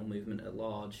environmental movement at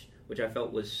large, which I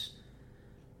felt was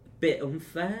a bit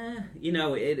unfair.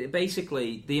 It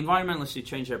basically, the environmentalists who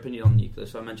changed their opinion on nuclear,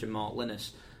 so I mentioned Mark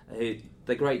Linus,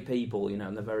 they're great people,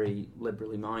 and they're very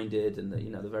liberally minded, and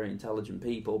they're very intelligent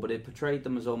people, but it portrayed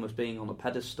them as almost being on a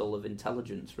pedestal of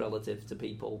intelligence relative to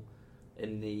people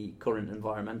in the current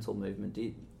environmental movement.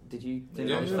 Did you think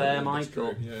that was fair,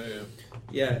 Michael?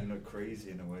 Yeah. They look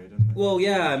crazy in a way, didn't they? Well,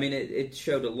 yeah. It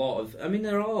showed a lot of.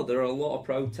 There are a lot of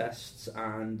protests,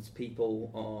 and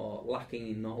people are lacking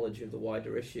in knowledge of the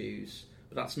wider issues.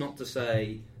 But that's not to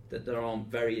say that there aren't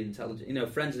very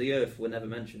intelligent. Friends of the Earth were never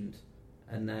mentioned,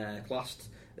 and they're classed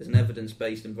as an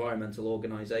evidence-based environmental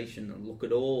organisation and look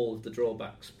at all of the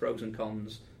drawbacks, pros and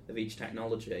cons of each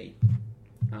technology,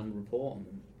 and report on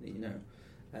them. you know.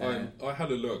 I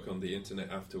had a look on the internet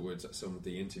afterwards at some of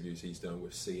the interviews he's done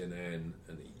with CNN,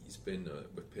 and he's been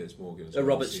with Piers Morgan as well.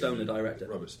 Robert Stone, the director.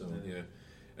 Robert Stone, yeah.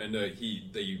 And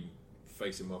they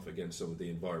face him off against some of the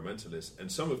environmentalists,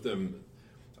 and some of them,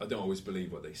 I don't always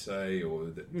believe what they say,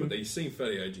 but they seem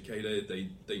fairly educated.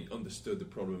 They understood the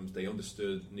problems. They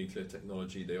understood nuclear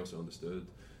technology. They also understood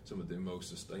some of the most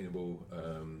sustainable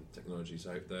technologies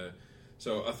out there.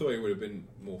 So I thought it would have been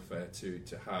more fair to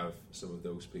have some of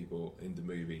those people in the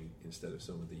movie instead of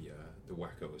some of the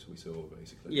wackos we saw,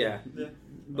 basically. Yeah.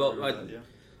 But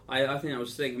I think I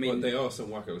was thinking. I mean, there are some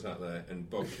wackos out there, and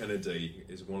Bob Kennedy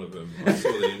is one of them. I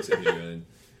saw the interview and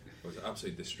I was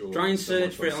absolutely distraught. Try and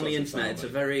search for it on the internet. It's a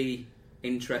very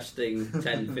interesting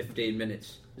 10-15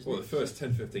 minutes. Well, the first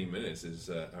 10-15 minutes is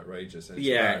outrageous. And it's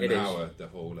about an hour, the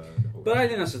whole But I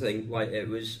think that's the thing. Like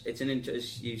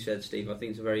as you said, Steve. I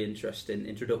think it's a very interesting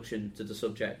introduction to the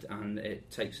subject, and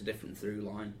it takes a different through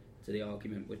line to the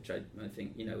argument, which I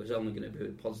think is only going to be a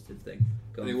positive thing.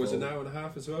 It was an hour and a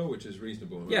half as well, which is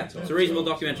reasonable. Yeah, it's a reasonable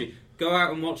documentary. Go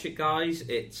out and watch it, guys.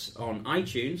 It's on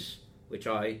iTunes, which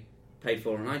I paid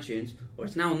for on iTunes, or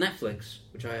it's now on Netflix,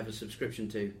 which I have a subscription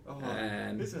to.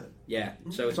 Is it? Yeah,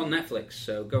 so it's on Netflix,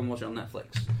 so go and watch it on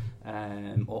Netflix,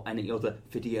 or any other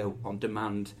video on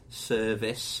demand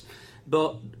service.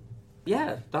 But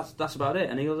yeah, that's about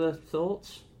it. Any other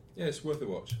thoughts? Yeah, it's worth a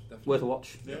watch. Definitely. Worth a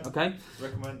watch. Yeah. Okay.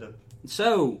 Recommend it.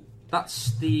 So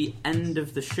that's the end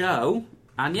of the show.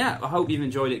 And yeah, I hope you've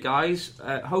enjoyed it, guys.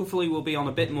 Hopefully we'll be on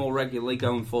a bit more regularly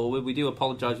going forward. We do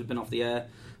apologise we've been off the air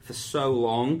for so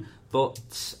long. But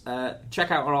check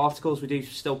out our articles. We do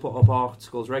still put up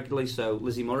articles regularly. So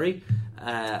Lizzie Murray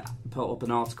put up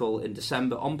an article in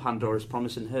December on Pandora's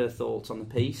Promise and her thoughts on the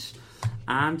piece.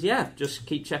 And yeah, just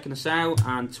keep checking us out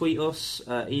and tweet us,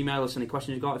 email us any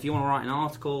questions you've got. If you want to write an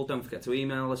article, don't forget to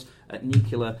email us at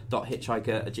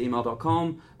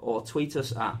nuclear.hitchhiker@gmail.com or tweet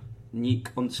us at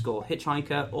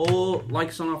nuke_hitchhiker or like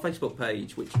us on our Facebook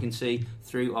page, which you can see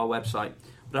through our website.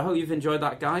 But I hope you've enjoyed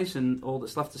that, guys, and all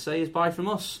that's left to say is bye from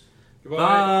us. Goodbye.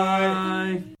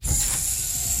 Bye.